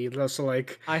X-Men, buddy. So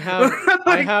like I have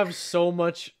I have so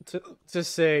much to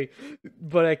say,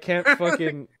 but I can't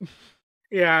fucking.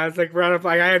 Yeah, it's like right up.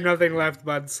 Like I have nothing left,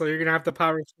 bud. So you're gonna have to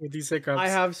power through these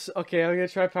hiccups. Okay. I'm gonna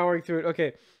try powering through it.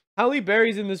 Okay, Halle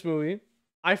Berry's in this movie.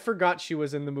 I forgot she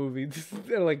was in the movie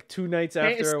like 2 nights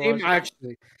after I watched it.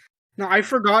 Actually. No, I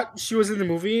forgot she was in the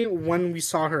movie when we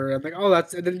saw her. I'm like, oh,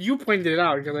 that's. And then you pointed it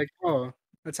out. You're like, oh,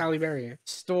 that's Halle Berry.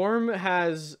 Storm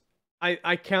has,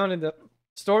 I counted them.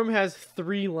 Storm has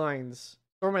 3 lines.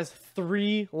 Storm has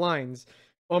 3 lines,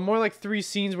 or more like 3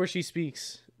 scenes where she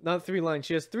speaks. Not 3 lines.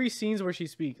 She has 3 scenes where she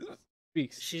speaks.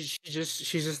 She's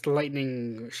just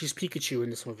lightning. She's Pikachu in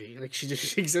this movie. Like she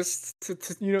exists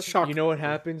to shock. You know what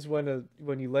happens when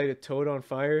you light a toad on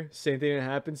fire? Same thing that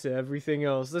happens to everything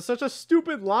else. That's such a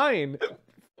stupid line.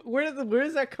 Where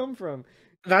does that come from?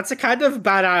 That's a kind of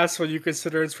badass when you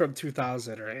consider it's from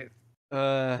 2000, right?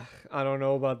 I don't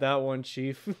know about that one,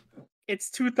 Chief.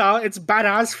 It's 2000. It's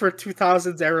badass for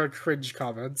 2000s era cringe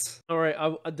comments. All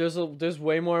right, there's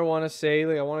way more I want to say.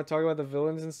 Like I want to talk about the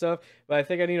villains and stuff, but I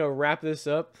think I need to wrap this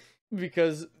up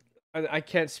because I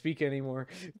can't speak anymore.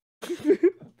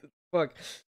 Fuck.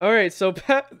 All right, so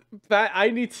Pat, I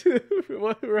need to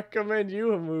recommend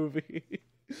you a movie.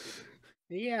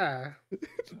 Yeah,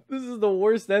 this is the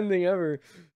worst ending ever.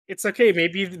 It's okay.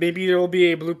 Maybe there will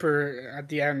be a blooper at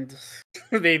the end.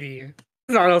 Maybe.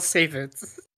 I'll save it.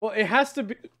 Well, it has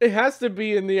to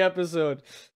be in the episode.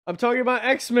 I'm talking about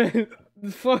X-Men.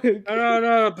 Fuck.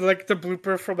 No, like the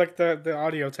blooper from like the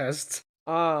audio test.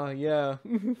 Ah, yeah.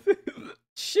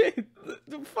 Shit.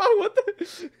 Fuck, what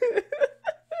the?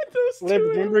 Lib,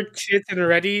 remember Chit and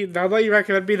Ready? Now that you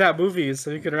recommend me that movie, so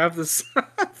you can wrap this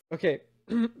up. Okay.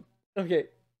 Okay.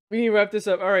 We need to wrap this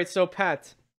up. All right, so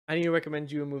Pat, I need to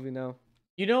recommend you a movie now.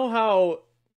 You know how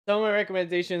some of my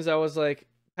recommendations, I was like,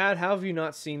 Pat, how have you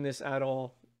not seen this at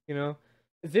all? You know,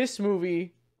 this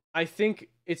movie, I think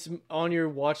it's on your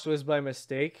watch list by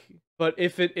mistake. But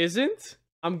if it isn't,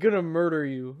 I'm gonna murder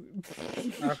you.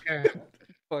 Okay.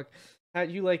 Fuck, Pat,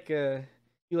 you like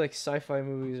sci-fi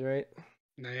movies, right?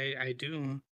 I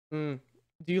do. Do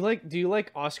you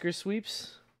like Oscar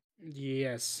sweeps?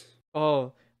 Yes.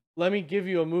 Oh, let me give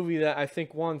you a movie that I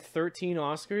think won 13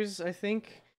 Oscars. I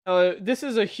think. This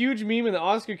is a huge meme in the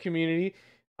Oscar community.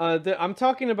 I'm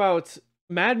talking about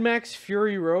Mad Max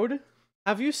Fury Road.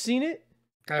 Have you seen it?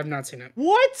 I have not seen it.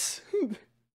 What?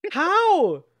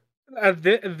 How?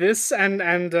 This and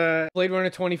Blade Runner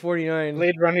 2049.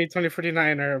 Blade Runner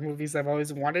 2049 are movies I've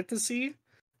always wanted to see,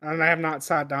 and I have not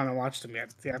sat down and watched them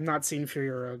yet. Yeah, I've not seen Fury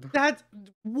Road.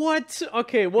 What?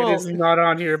 Okay, well, it is not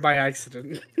on here by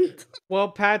accident. Well,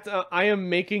 Pat, I am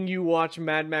making you watch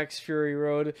Mad Max Fury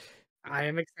Road. I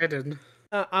am excited.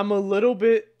 I'm a little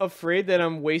bit afraid that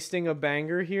I'm wasting a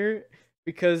banger here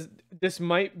because this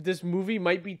movie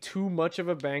might be too much of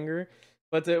a banger,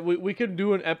 but we could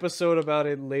do an episode about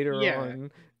it later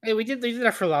on. Hey, we did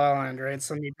that for La La Land, right?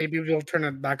 So maybe we'll turn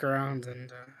it back around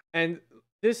and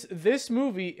this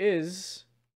movie is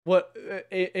what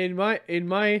in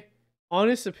my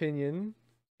honest opinion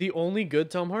the only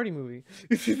good Tom Hardy movie.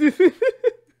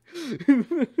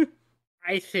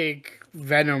 I think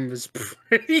Venom is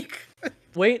pretty good.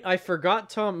 Wait, I forgot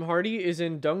Tom Hardy is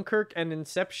in Dunkirk and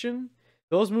Inception.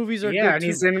 Those movies are good and too.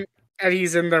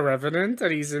 he's in The Revenant,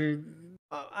 and he's in.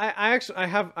 I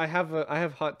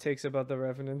have hot takes about The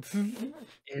Revenant.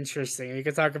 Interesting. You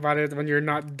can talk about it when you're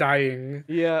not dying.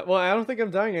 Yeah, well, I don't think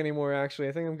I'm dying anymore. Actually,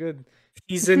 I think I'm good.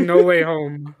 He's in No Way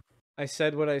Home. I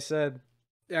said what I said.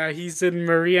 Yeah, he's in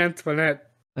Marie Antoinette.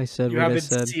 I said you what I haven't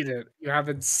said. seen it. You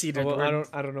haven't seen it. Well,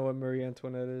 I don't know what Marie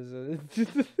Antoinette is.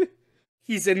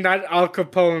 He's in that Al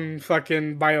Capone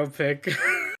fucking biopic.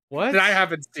 What? that I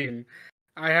haven't seen.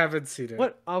 I haven't seen it.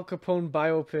 What Al Capone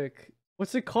biopic?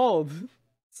 What's it called?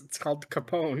 It's called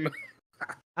Capone.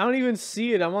 I don't even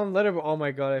see it. I'm on Letterboxd. Oh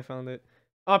my god, I found it.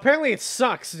 Oh, apparently it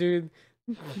sucks, dude.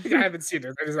 I haven't seen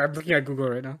it. I'm looking at Google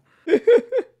right now.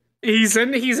 He's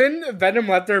in Venom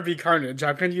Let There Be Carnage.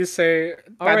 How can you say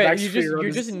All Mad right, Max Fury Road you're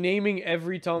is- just naming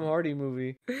every Tom Hardy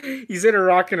movie. He's in a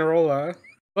rock and rolla.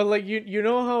 But like you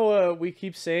know how we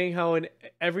keep saying how in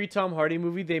every Tom Hardy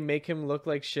movie they make him look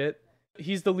like shit.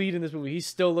 He's the lead in this movie. He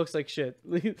still looks like shit.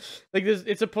 Like this,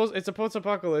 it's a post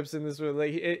apocalypse in this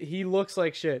movie. Like he looks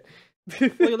like shit. Well,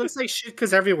 he looks like shit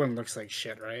because everyone looks like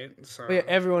shit, right? So Yeah,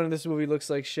 everyone in this movie looks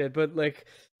like shit. But like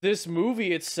this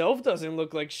movie itself doesn't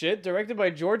look like shit. Directed by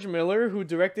George Miller, who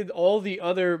directed all the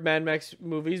other Mad Max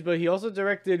movies, but he also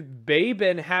directed Babe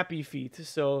and Happy Feet.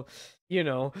 So you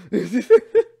know.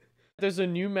 There's a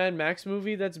new Mad Max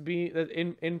movie that's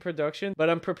in production, but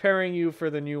I'm preparing you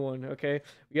for the new one, okay?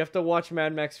 You have to watch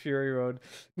Mad Max Fury Road.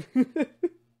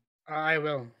 I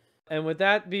will. And with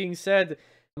that being said,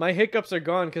 my hiccups are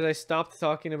gone because I stopped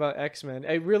talking about X-Men.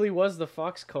 It really was the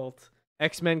Fox cult.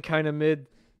 X-Men kind of mid.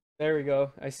 There we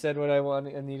go. I said what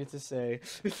I needed to say.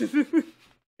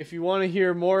 If you want to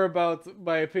hear more about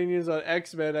my opinions on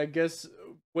X-Men, I guess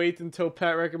wait until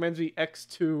Pat recommends me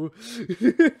X2.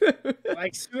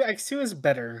 X2 is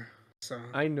better. So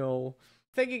I know.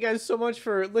 Thank you guys so much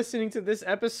for listening to this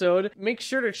episode. Make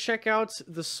sure to check out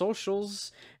the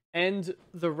socials and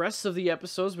the rest of the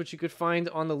episodes, which you could find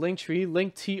on the link tree,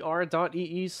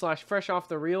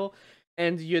 linktr.ee/freshoffthereel.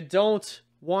 And you don't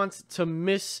want to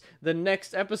miss the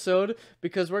next episode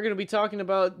because we're going to be talking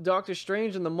about Doctor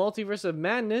Strange and the Multiverse of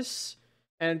Madness.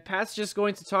 And Pat's just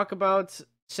going to talk about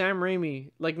Sam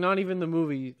Raimi. Like, not even the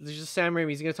movie. There's just Sam Raimi.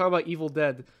 He's going to talk about Evil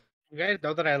Dead. you guys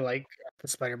know that I like the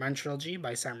Spider-Man trilogy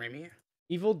by Sam Raimi.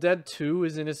 Evil Dead 2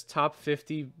 is in his top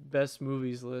 50 best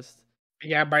movies list.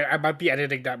 Yeah, I might be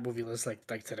editing that movie list like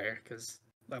today because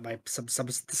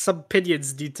some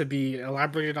opinions need to be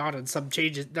elaborated on and some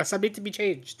changes that need to be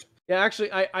changed. Yeah,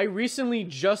 actually, I recently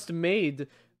just made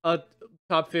a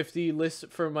top 50 list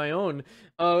for my own.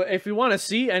 If you want to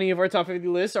see any of our top 50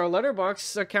 lists, our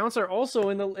Letterboxd accounts are also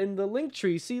in the link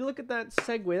tree. See, look at that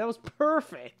segue. That was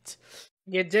perfect.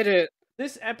 You did it.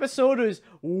 This episode is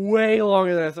way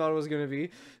longer than I thought it was going to be.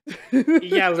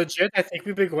 Yeah, legit. I think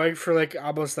we've been going for like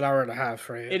almost an hour and a half,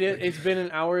 right? It's been an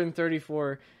hour and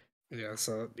 34. Yeah,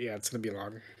 so yeah, it's gonna be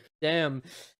long. Damn.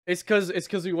 It's cause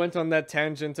we went on that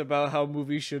tangent about how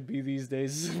movies should be these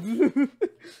days.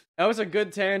 That was a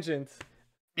good tangent.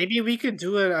 Maybe we could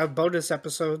do a bonus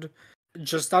episode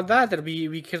just on that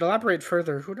we could elaborate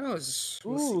further. Who knows?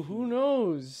 We'll Ooh, see. who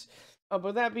knows?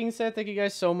 But that being said, thank you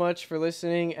guys so much for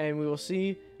listening, and we will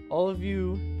see all of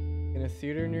you in a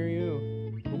theater near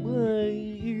you.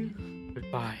 Bye.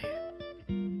 Goodbye.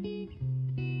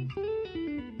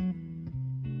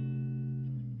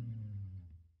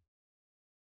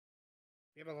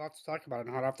 We have a lot to talk about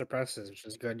in Hot Off the Presses, which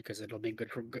is good because it'll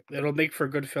make for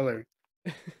good filler.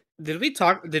 Did we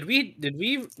talk? We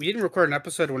didn't record an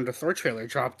episode when the Thor trailer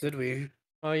dropped, did we?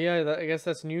 Oh yeah, I guess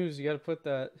that's news. You gotta put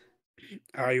that.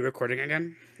 Are you recording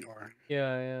again? Or Yeah,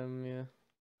 I am. Yeah.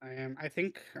 I am. I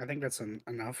think that's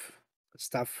enough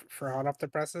stuff for Hot Off the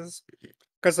Presses.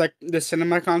 Because like the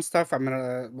CinemaCon stuff,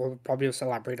 we'll probably just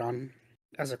elaborate on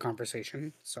as a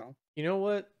conversation. So You know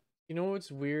what? You know what's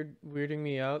weirding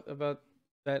me out about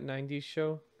that 90s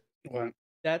show? what?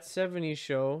 That 70s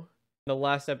show, the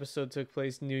last episode took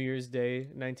place New Year's Day,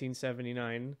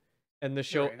 1979, and the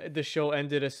show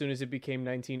ended as soon as it became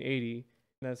 1980.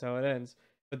 And that's how it ends.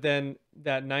 But then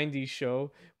that 90s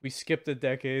show, we skipped a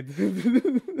decade.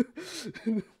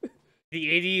 The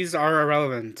 80s are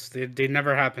irrelevant. They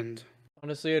never happened.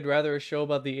 Honestly, I'd rather a show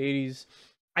about the 80s.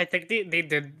 I think they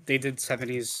did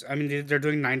 70s. I mean they're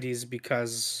doing 90s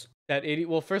because That 80,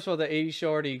 well, first of all, the 80s show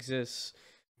already exists.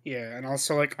 yeah, and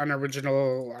also like an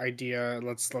original idea.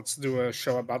 Let's do a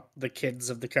show about the kids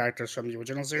of the characters from the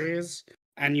original series.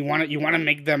 And you want to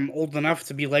make them old enough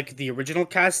to be like the original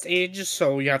cast age,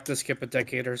 so you have to skip a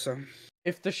decade or so.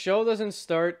 If the show doesn't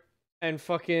start and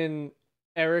fucking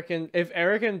if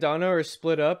Eric and Donna are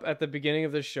split up at the beginning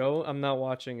of the show, I'm not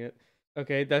watching it.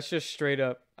 Okay, that's just straight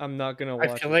up. I'm not gonna watch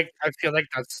I feel like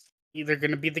that's either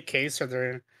gonna be the case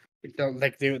or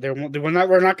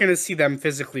we're not gonna see them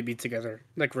physically be together.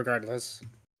 Like regardless,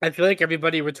 I feel like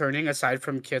everybody returning aside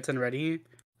from Kitty and Reddy.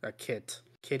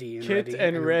 Kitty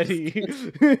and Reddy.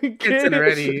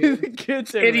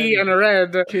 Kitty and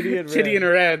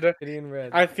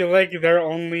Red. I feel like they're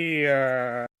only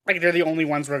they're the only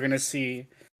ones we're gonna see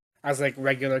as like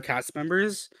regular cast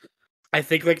members. I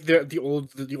think like the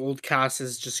old cast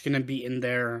is just gonna be in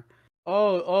there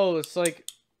it's like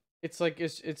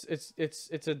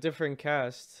it's a different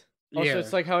cast. Also, Yeah.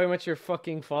 it's like How I Met Your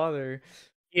Fucking Father.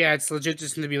 Yeah, it's legit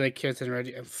just gonna be like kids and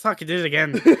Red. Fuck, I did it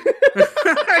again.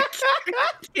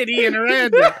 Kitty and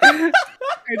Red. I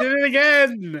did it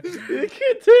again.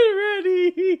 Kitten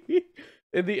Ready.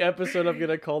 In the episode, I'm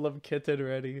gonna call them Kitten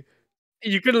Ready.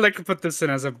 You could like put this in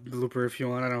as a blooper if you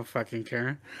want. I don't fucking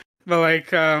care. But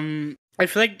like, I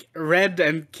feel like Red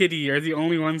and Kitty are the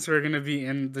only ones who are gonna be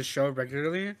in the show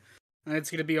regularly, and it's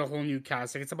gonna be a whole new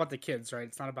cast. Like it's about the kids, right?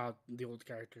 It's not about the old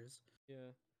characters. Yeah.